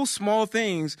simple, small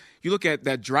things. You look at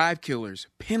that drive killers,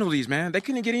 penalties, man. They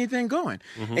couldn't get anything going.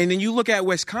 Mm-hmm. And then you look at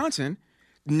Wisconsin.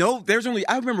 I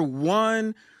remember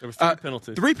one. There was 3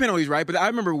 penalties. 3 penalties, right? But I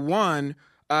remember one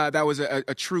that was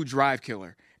a true drive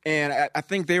killer. And I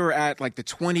think they were at like the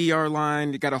 20-yard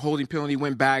line. They got a holding penalty,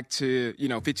 went back to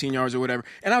 15 yards or whatever.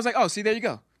 And I was like, oh, see, there you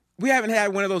go. We haven't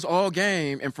had one of those all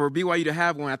game. And for BYU to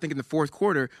have one, I think in the fourth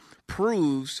quarter,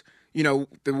 proves the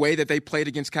way that they played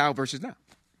against Cal versus now.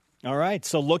 All right.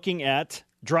 So looking at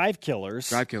drive killers.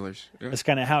 Yeah. That's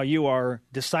kind of how you are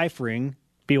deciphering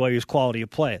BYU's quality of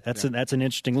play. That's an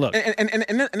interesting look.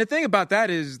 And the thing about that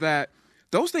is that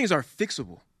those things are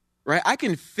fixable, right? I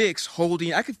can fix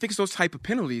holding. I can fix those type of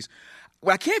penalties.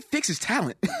 What I can't fix is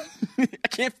talent. I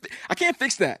can't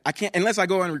fix that. I can't unless I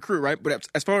go and recruit, right? But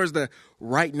as far as the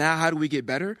right now, how do we get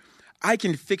better? I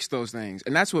can fix those things,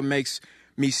 and that's what makes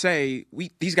me say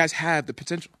these guys have the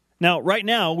potential. Now, right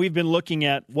now, we've been looking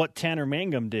at what Tanner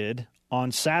Mangum did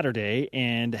on Saturday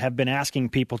and have been asking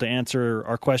people to answer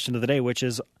our question of the day, which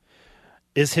is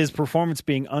his performance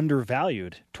being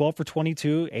undervalued? 12 for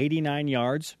 22, 89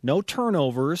 yards, no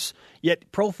turnovers, yet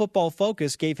Pro Football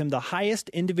Focus gave him the highest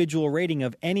individual rating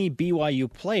of any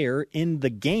BYU player in the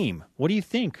game. What do you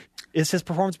think? Is his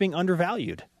performance being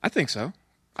undervalued? I think so.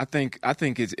 I think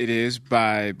it is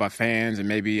by fans and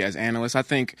maybe as analysts. I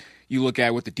think you look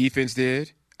at what the defense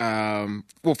did.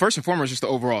 Well, first and foremost, just the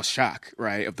overall shock,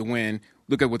 right, of the win.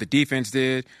 Look at what the defense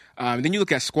did. Then you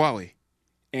look at Squally,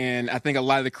 and I think a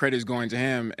lot of the credit is going to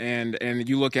him. And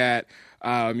you look at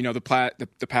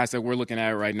the pass that we're looking at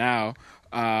right now,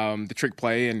 the trick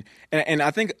play, and I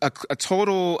think a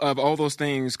total of all those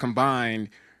things combined.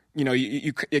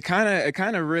 It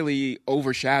kind of really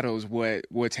overshadows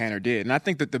what Tanner did. And I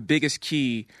think that the biggest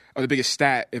key or the biggest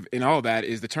stat in all that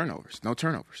is the turnovers. No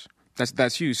turnovers.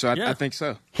 That's huge. So I think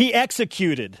so. He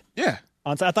executed. Yeah.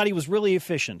 I thought he was really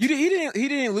efficient. He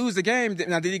didn't lose the game.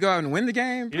 Now, did he go out and win the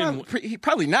game?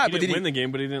 Probably not. He didn't win the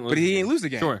game, but he didn't lose. But he didn't lose the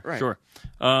game. Sure.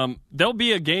 There'll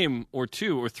be a game or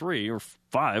 2 or 3 or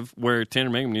 5 where Tanner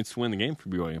Mangum needs to win the game for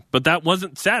BYU. But that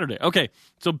wasn't Saturday. Okay,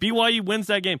 so BYU wins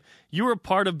that game. You were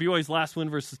part of BYU's last win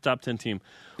versus top 10 team.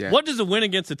 Yeah. What does a win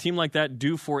against a team like that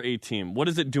do for a team? What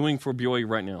is it doing for BYU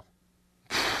right now?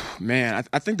 Man,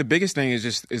 I think the biggest thing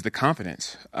is the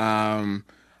confidence.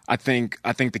 I think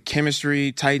the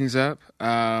chemistry tightens up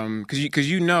because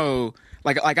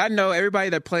like I know everybody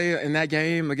that played in that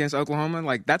game against Oklahoma,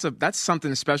 like that's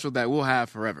something special that we'll have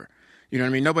forever. You know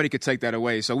what I mean? Nobody could take that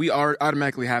away. So we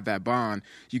automatically have that bond.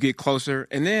 You get closer,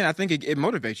 and then I think it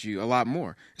motivates you a lot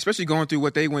more, especially going through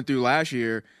what they went through last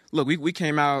year. Look, we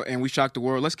came out and we shocked the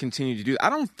world. Let's continue to do it. I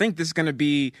don't think this is going to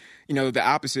be, the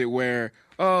opposite where,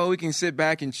 we can sit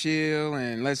back and chill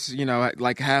and let's,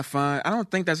 have fun. I don't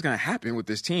think that's going to happen with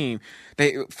this team.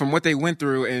 From what they went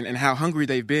through and how hungry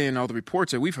they've been, all the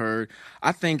reports that we've heard,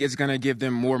 I think it's going to give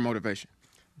them more motivation.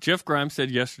 Jeff Grimes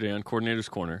said yesterday on Coordinator's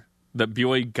Corner that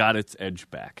BYU got its edge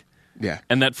back. Yeah.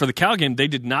 And that for the Cal game, they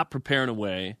did not prepare in a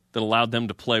way that allowed them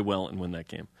to play well and win that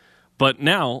game. But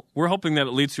now we're hoping that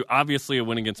it leads to obviously a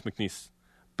win against McNeese,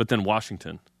 but then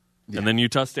Washington, and then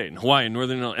Utah State, and Hawaii, and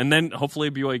Northern Illinois, and then hopefully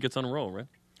BYU gets on a roll, right?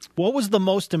 What was the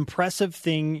most impressive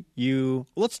thing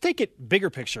let's take it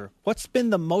bigger picture. What's been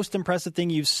the most impressive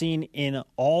thing you've seen in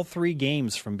all 3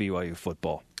 games from BYU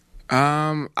football?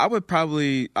 I'd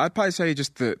probably say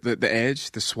just the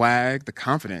edge, the swag, the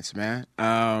confidence, man.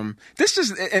 This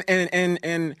just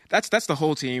and that's the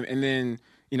whole team. And then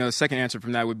the second answer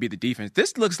from that would be the defense.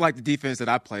 This looks like the defense that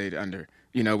I played under,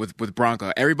 with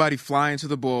Bronco. Everybody flying to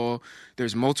the ball.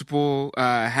 There's multiple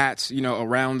hats,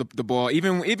 around the ball,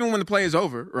 even when the play is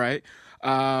over, right?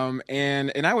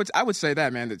 And I would say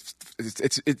that, man, it's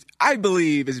I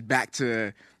believe is back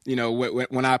to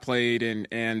when I played and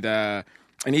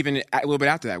even a little bit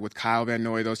after that with Kyle Van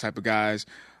Noy, those type of guys.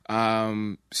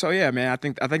 So yeah, man, I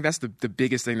think that's the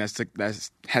biggest thing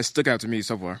that has stuck out to me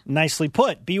so far. Nicely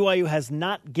put. BYU has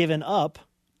not given up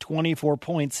 24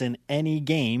 points in any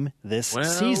game this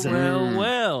season.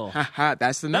 Well.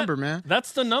 That's the number, man.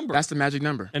 That's the number. That's the magic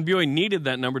number. And BYU needed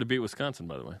that number to beat Wisconsin,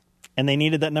 by the way. And they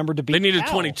needed that number to beat They needed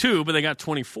Cal. 22, but they got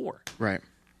 24. Right.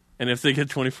 And if they get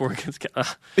 24 against Cal,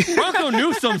 Bronco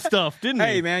knew some stuff, didn't he?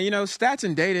 Hey, man, stats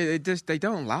and data, they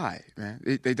don't lie,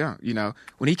 man. They don't.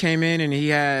 When he came in and he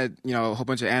had, a whole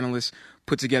bunch of analysts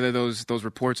put together those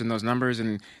reports and those numbers,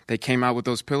 and they came out with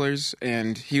those pillars,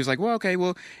 and he was like, well, okay,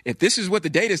 if this is what the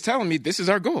data is telling me, this is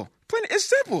our goal. It's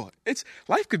simple.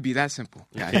 Life could be that simple.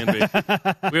 It can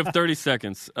be. We have 30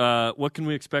 seconds. What can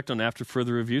we expect on After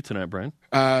Further Review tonight, Brian?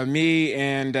 Me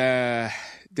and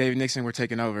David Nixon were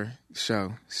taking over the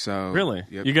show. So really,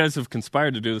 yep. You guys have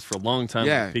conspired to do this for a long time.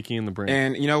 Yeah, Peeking in the brain.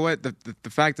 And you know what? The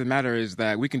fact of the matter is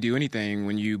that we can do anything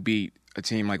when you beat a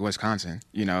team like Wisconsin.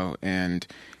 And.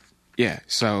 Yeah,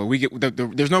 so we get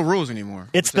there's no rules anymore.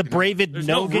 It's the Bravid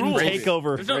Nogan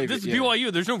takeover. This is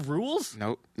BYU. There's no rules?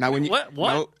 Nope. Not when you What?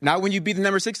 No, not when you beat the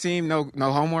number 6 team. No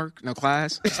homework, no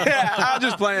class. I'm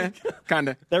just playing, kind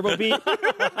of. There will be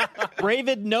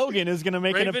Bravid Nogan is going to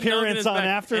make an appearance on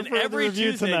After Further every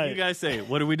Review Tuesday, tonight. You guys say,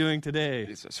 "What are we doing today?"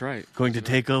 That's right. Going to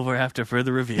take over After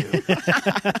Further Review.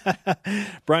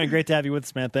 Brian, great to have you with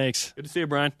us, man. Thanks. Good to see you,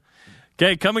 Brian.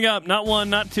 Okay, coming up, not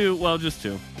one, not two, well, just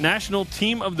two. National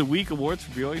Team of the Week awards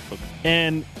for BYU football.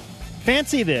 And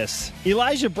fancy this.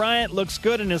 Elijah Bryant looks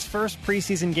good in his first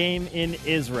preseason game in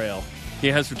Israel. He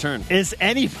has returned. Is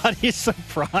anybody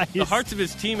surprised? The hearts of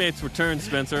his teammates returned,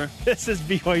 Spencer. This is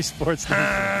BYU Sports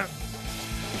Nation.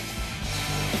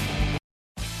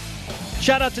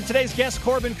 Shout out to today's guests,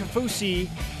 Corbin Kafusi,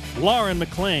 Lauren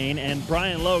McLean, and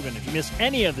Brian Logan. If you missed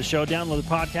any of the show, download the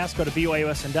podcast. Go to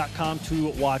BYUSN.com to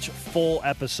watch full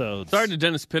episodes. Sorry to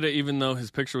Dennis Pitta, even though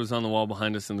his picture was on the wall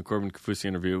behind us in the Corbin Kafusi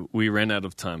interview. We ran out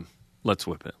of time. Let's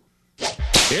whip it.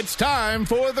 It's time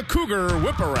for the Cougar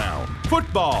Whip Around.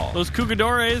 Football. Those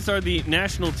Cougadores are the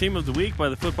National Team of the Week by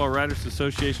the Football Writers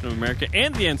Association of America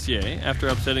and the NCAA after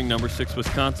upsetting number 6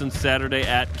 Wisconsin Saturday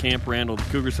at Camp Randall. The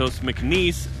Cougars host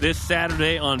McNeese this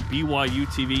Saturday on BYU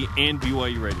TV and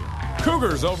BYU Radio.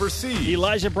 Cougars overseas.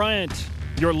 Elijah Bryant,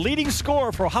 your leading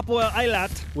scorer for Hapoel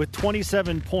Eilat with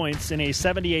 27 points in a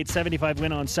 78-75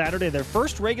 win on Saturday. Their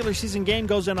first regular season game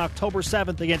goes in October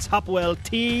 7th against Hapoel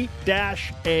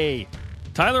T-A.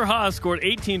 Tyler Haas scored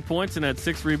 18 points and had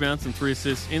 6 rebounds and 3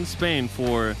 assists in Spain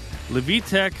for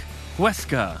Levitec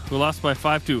Huesca, who lost by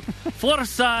 5-2.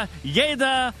 Forza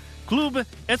Lleida Club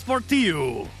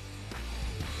Esportivo.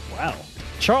 Wow.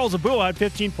 Charles Abua had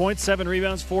 15 points, 7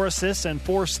 rebounds, 4 assists, and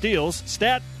 4 steals.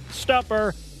 Stat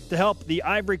stopper to help the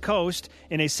Ivory Coast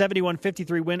in a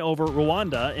 71-53 win over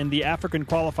Rwanda in the African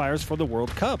qualifiers for the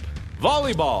World Cup.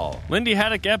 Volleyball. Lindy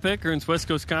Haddock Epic earns West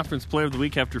Coast Conference Player of the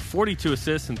Week after 42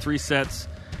 assists in 3 sets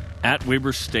at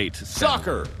Weber State.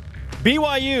 Soccer.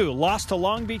 BYU lost to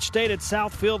Long Beach State at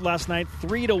Southfield last night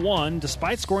 3-1,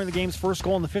 despite scoring the game's first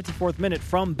goal in the 54th minute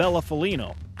from Bella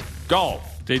Folino.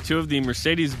 Golf. Day 2 of the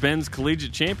Mercedes-Benz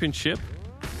Collegiate Championship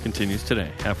continues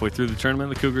today. Halfway through the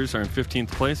tournament, the Cougars are in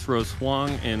 15th place. Rose Huang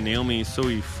and Naomi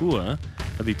Soifua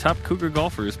are the top Cougar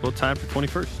golfers, both tied for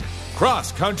 21st.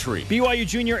 Cross country. BYU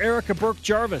junior Erica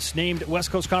Burke-Jarvis named West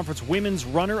Coast Conference Women's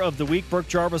Runner of the Week.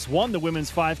 Burke-Jarvis won the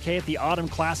Women's 5K at the Autumn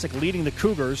Classic, leading the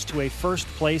Cougars to a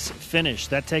first-place finish.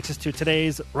 That takes us to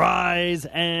today's Rise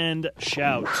and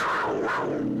Shout.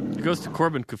 It goes to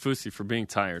Corbin Kafusi for being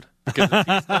tired. Because if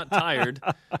he's not tired,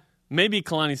 maybe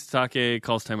Kalani Sitake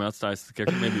calls timeouts to ice the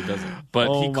kicker. Maybe he doesn't.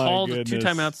 But he called 2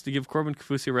 timeouts to give Corbin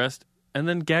Kafusi a rest. And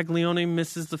then Gaglione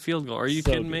misses the field goal. Are you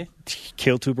kidding me?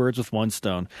 Kill 2 birds with 1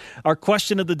 stone. Our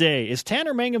question of the day, is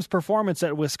Tanner Mangum's performance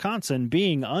at Wisconsin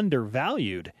being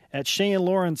undervalued? At Shane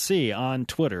Lawrence C. on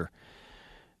Twitter.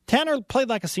 Tanner played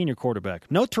like a senior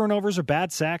quarterback. No turnovers or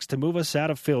bad sacks to move us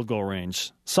out of field goal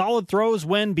range. Solid throws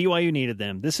when BYU needed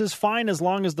them. This is fine as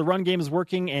long as the run game is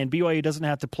working and BYU doesn't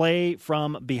have to play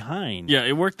from behind. Yeah,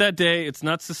 it worked that day. It's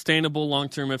not sustainable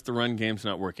long-term if the run game's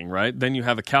not working, right? Then you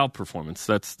have a Cal performance.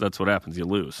 That's what happens. You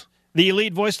lose. The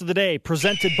Elite Voice of the Day,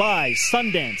 presented by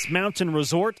Sundance Mountain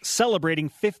Resort, celebrating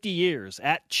 50 years,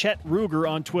 at Chet Ruger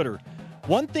on Twitter.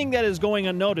 One thing that is going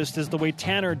unnoticed is the way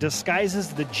Tanner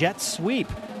disguises the jet sweep.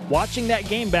 watching that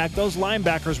game back, those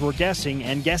linebackers were guessing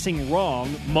and guessing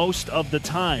wrong most of the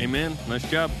time. Amen. Nice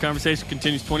job. Conversation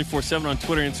continues 24/7 on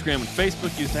Twitter, Instagram, and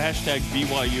Facebook. Use the hashtag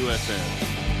BYUSN.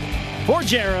 For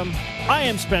Jarom, I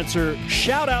am Spencer.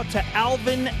 Shout out to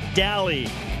Alvin Daly.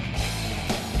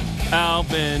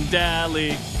 Alvin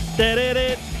Daly.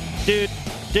 Dude.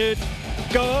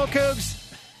 Go Cougs.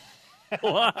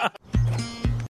 Wow.